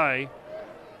RBI.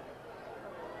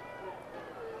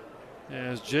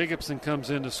 As Jacobson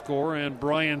comes in to score, and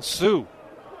Brian Sue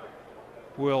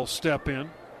will step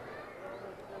in.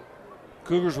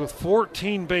 Cougars with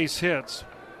 14 base hits,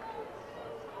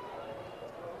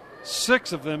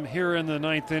 6 of them here in the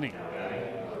ninth inning.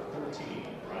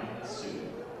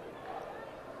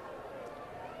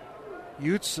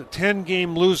 Utes, a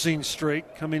 10-game losing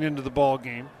streak coming into the ball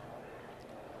game.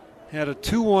 Had a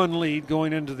 2-1 lead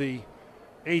going into the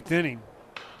eighth inning.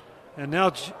 And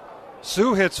now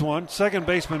Sue hits one. Second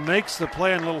baseman makes the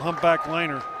play on a little humpback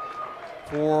liner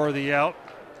for the out.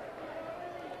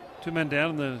 2 men down,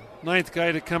 and the ninth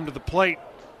guy to come to the plate,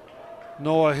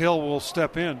 Noah Hill, will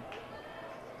step in.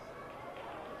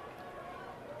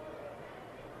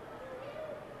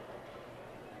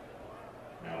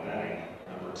 Now batting,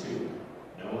 number 2,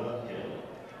 Noah Hill.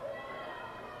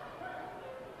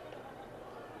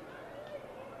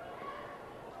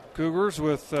 Cougars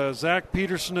with Zach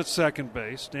Peterson at second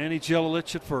base, Danny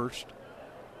Jelic at first,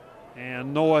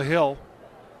 and Noah Hill.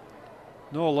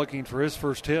 Noah looking for his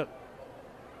first hit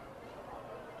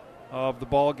of the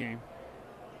ball game.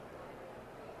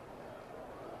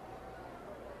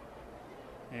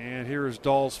 And here is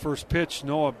Dahl's first pitch.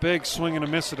 Noah, big swing and a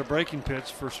miss at a breaking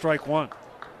pitch for strike one.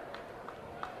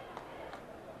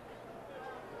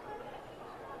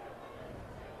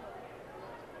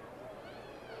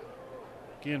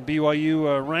 Again,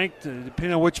 BYU ranked,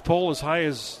 depending on which poll, as high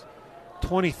as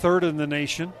 23rd in the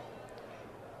nation.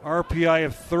 RPI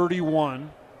of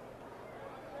 31.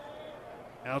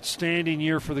 Outstanding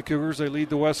year for the Cougars. They lead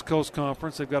the West Coast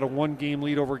Conference. They've got a 1-game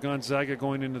lead over Gonzaga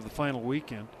going into the final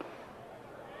weekend.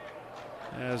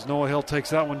 As Noah Hill takes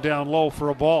that one down low for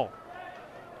a ball.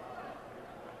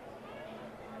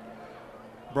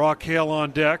 Brock Hale on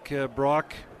deck.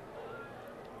 Brock,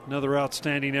 another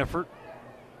outstanding effort.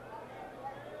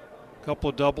 A couple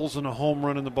of doubles and a home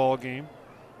run in the ball game.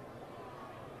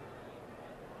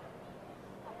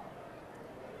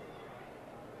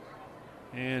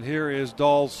 And here is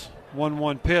Dahl's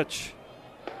 1-1 pitch.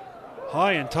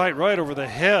 High and tight right over the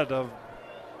head of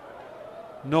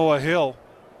Noah Hill.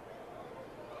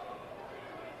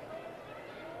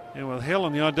 And with Hill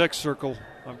in the on-deck circle,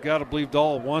 I've got to believe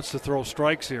Dahl wants to throw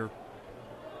strikes here.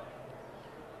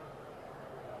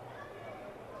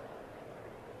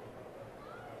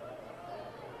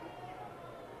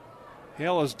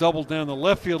 Hill has doubled down the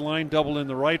left field line, doubled in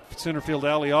the right center field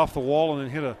alley off the wall, and then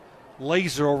hit a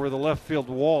laser over the left field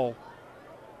wall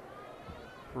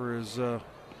for his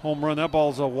home run. That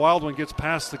ball's a wild one, gets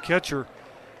past the catcher,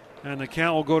 and the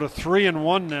count will go to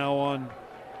 3-1 now on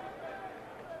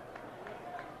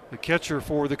the catcher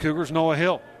for the Cougars, Noah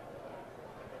Hill.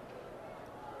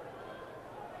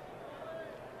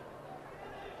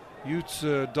 Utes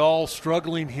Dahl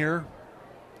struggling here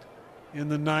in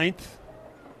the ninth.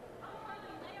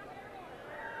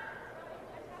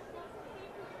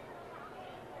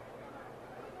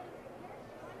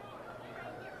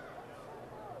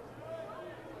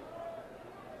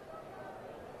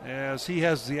 As he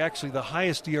has actually the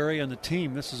highest ERA on the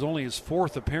team. This is only his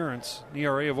fourth appearance, an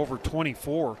ERA of over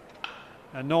 24.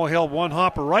 And Noah Hill, one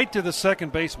hopper right to the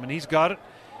second baseman. He's got it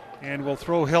and will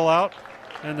throw Hill out.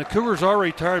 And the Cougars are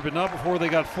retired, but not before they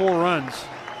got 4 runs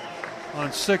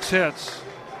on 6 hits.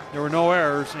 There were no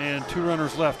errors and 2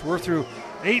 runners left. We're through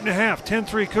 8.5,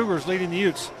 10-3 Cougars leading the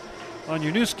Utes on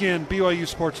your new skin BYU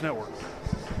Sports Network.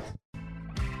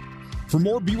 For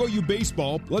more BYU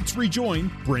baseball, let's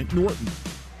rejoin Brent Norton.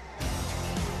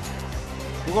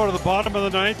 We'll go to the bottom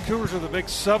of the ninth. Cougars with a big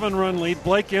 7-run lead.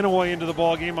 Blake Inouye into the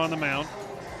ballgame on the mound.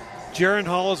 Jaron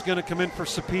Hall is going to come in for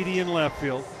Sapedi in left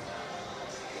field.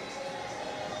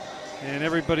 And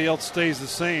everybody else stays the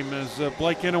same as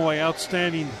Blake Inouye,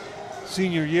 outstanding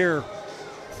senior year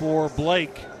for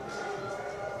Blake.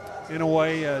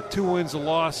 Inouye, 2 wins, a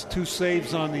loss, 2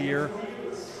 saves on the year.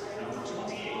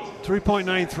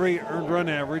 3.93 earned run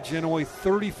average. Inouye,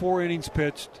 34 innings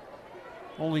pitched.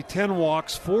 Only 10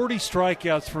 walks, 40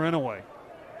 strikeouts for Inouye.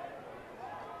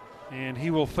 And he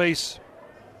will face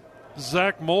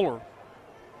Zach Moeller.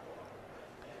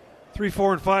 3,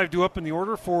 4, and 5 due up in the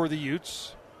order for the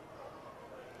Utes.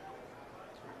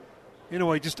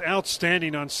 Inouye just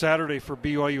outstanding on Saturday for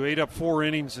BYU. 8 up 4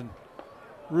 innings and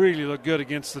really looked good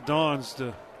against the Dons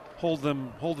to hold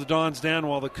the Dons down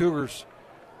while the Cougars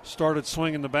started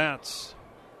swinging the bats.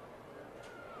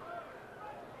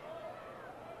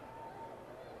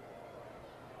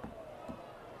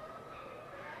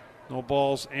 No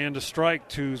balls and a strike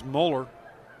to Moeller.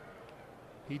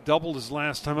 He doubled his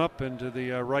last time up into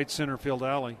the right center field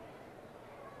alley.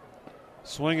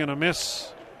 Swing and a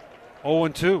miss.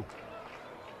 0-2.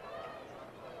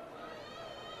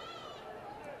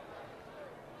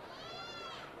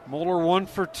 Moeller 1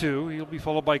 for 2. He'll be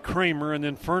followed by Kramer and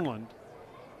then Fernland.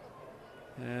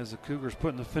 As the Cougars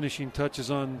putting the finishing touches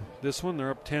on this one,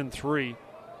 they're up 10-3.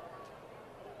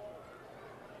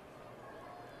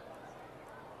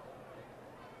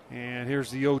 And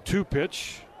here's the 0-2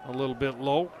 pitch, a little bit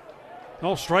low.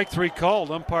 No, strike 3 called.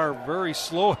 Umpire very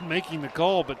slow at making the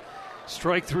call, but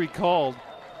strike 3 called.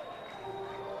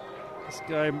 This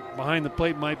guy behind the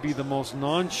plate might be the most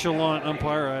nonchalant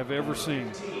umpire I've ever seen.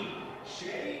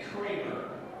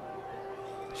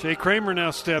 Shea Kramer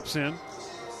now steps in.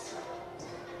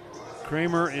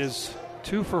 Kramer is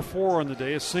 2 for 4 on the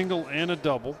day, a single and a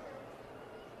double.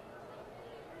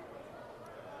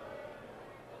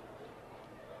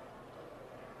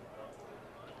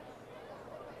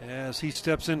 As he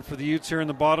steps in for the Utes here in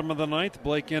the bottom of the ninth,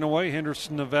 Blake Inouye,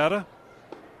 Henderson, Nevada.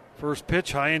 First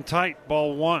pitch, high and tight,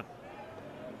 ball 1.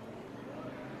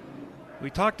 We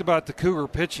talked about the Cougar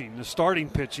pitching, the starting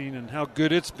pitching, and how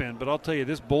good it's been, but I'll tell you,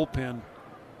 this bullpen,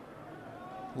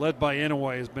 led by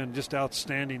Inouye, has been just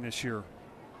outstanding this year.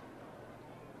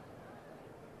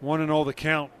 1-0 the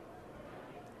count.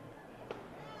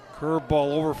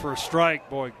 Curveball over for a strike.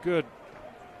 Boy, good.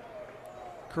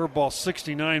 Curveball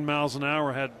 69 miles an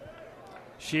hour, had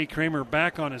Shea Kramer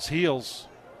back on his heels.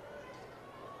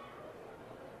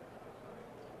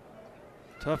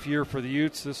 Tough year for the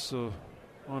Utes. This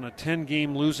on a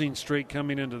 10-game losing streak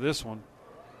coming into this one.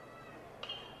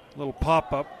 Little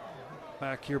pop-up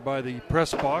back here by the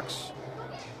press box.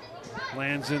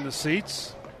 Lands in the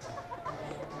seats.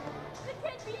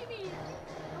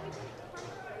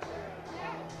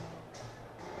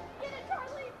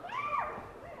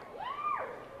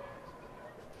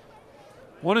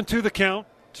 One and 2 the count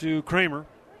to Kramer.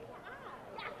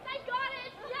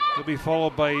 He'll be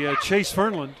followed by Chase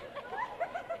Fernland.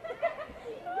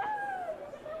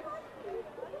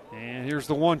 And here's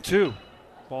the 1-2.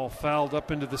 Ball fouled up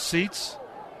into the seats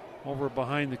over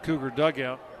behind the Cougar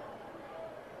dugout.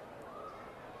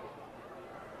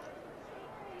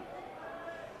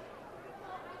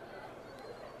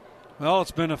 Well,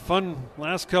 it's been a fun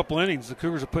last couple innings. The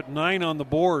Cougars have put 9 on the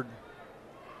board,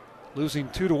 losing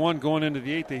 2-1 going into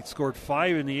the 8th. They scored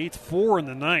 5 in the 8th, 4 in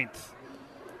the 9th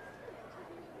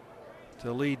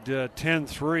to lead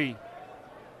 10-3.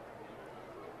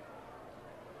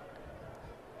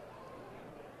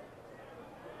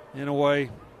 In a way,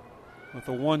 with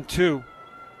a 1-2.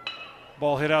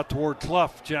 Ball hit out toward Clough.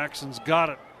 Jackson's got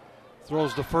it.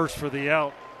 Throws the first for the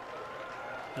out.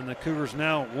 And the Cougars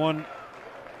now 1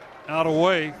 out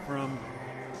away from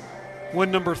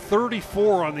win number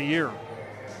 34 on the year.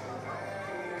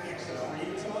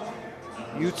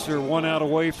 Utes are 1 out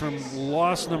away from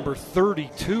loss number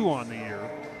 32 on the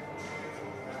year.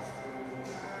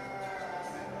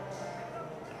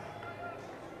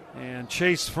 And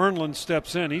Chase Fernland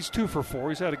steps in. He's 2 for 4.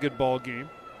 He's had a good ball game.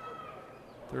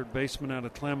 Third baseman out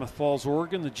of Klamath Falls,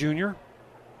 Oregon, the junior.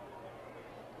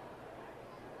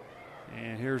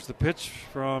 And here's the pitch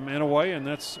from Inouye, and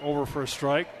that's over for a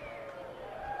strike.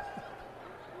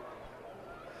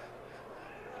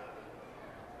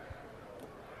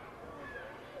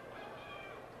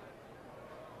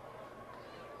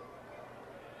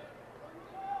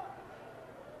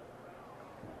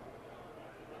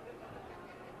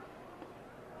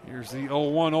 Here's the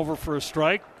 0-1 over for a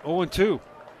strike. 0-2.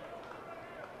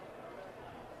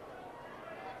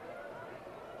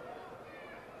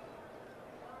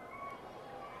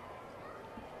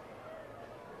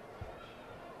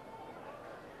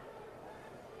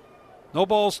 No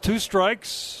balls, 2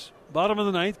 strikes. Bottom of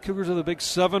the 9th. Cougars have a big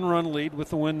 7-run lead. With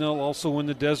the win, they'll also win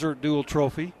the Desert Dual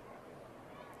Trophy.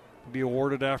 Be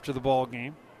awarded after the ball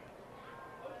game.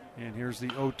 And here's the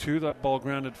 0-2. That ball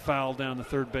grounded foul down the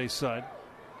third base side.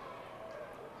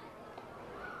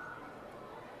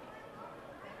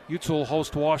 Utes will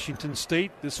host Washington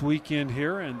State this weekend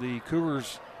here, and the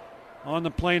Cougars on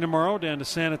the plane tomorrow down to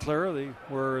Santa Clara,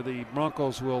 where the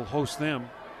Broncos will host them.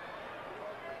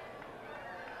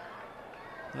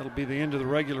 That'll be the end of the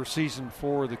regular season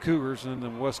for the Cougars in the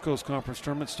West Coast Conference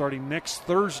Tournament starting next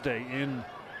Thursday in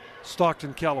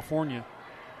Stockton, California.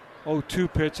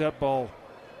 0-2 pitch, that ball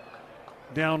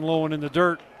down low and in the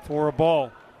dirt for a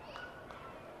ball.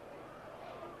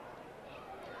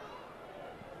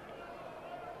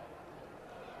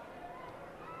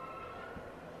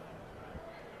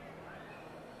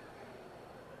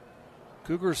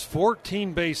 Cougars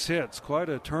 14 base hits. Quite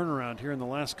a turnaround here in the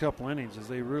last couple innings as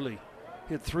they really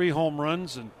hit 3 home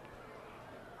runs and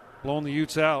blown the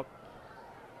Utes out.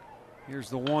 Here's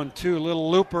the 1-2,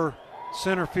 little looper,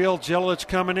 center field. Jelic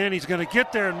coming in. He's going to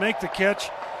get there and make the catch.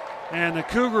 And the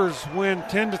Cougars win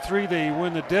 10-3. They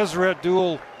win the Deseret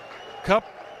Dual Cup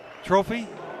trophy.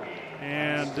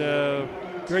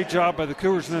 And great job by the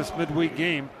Cougars in this midweek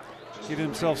game, getting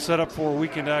themselves set up for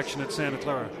weekend action at Santa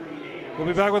Clara. We'll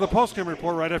be back with a postgame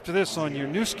report right after this on your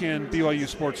new skin BYU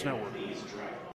Sports Network.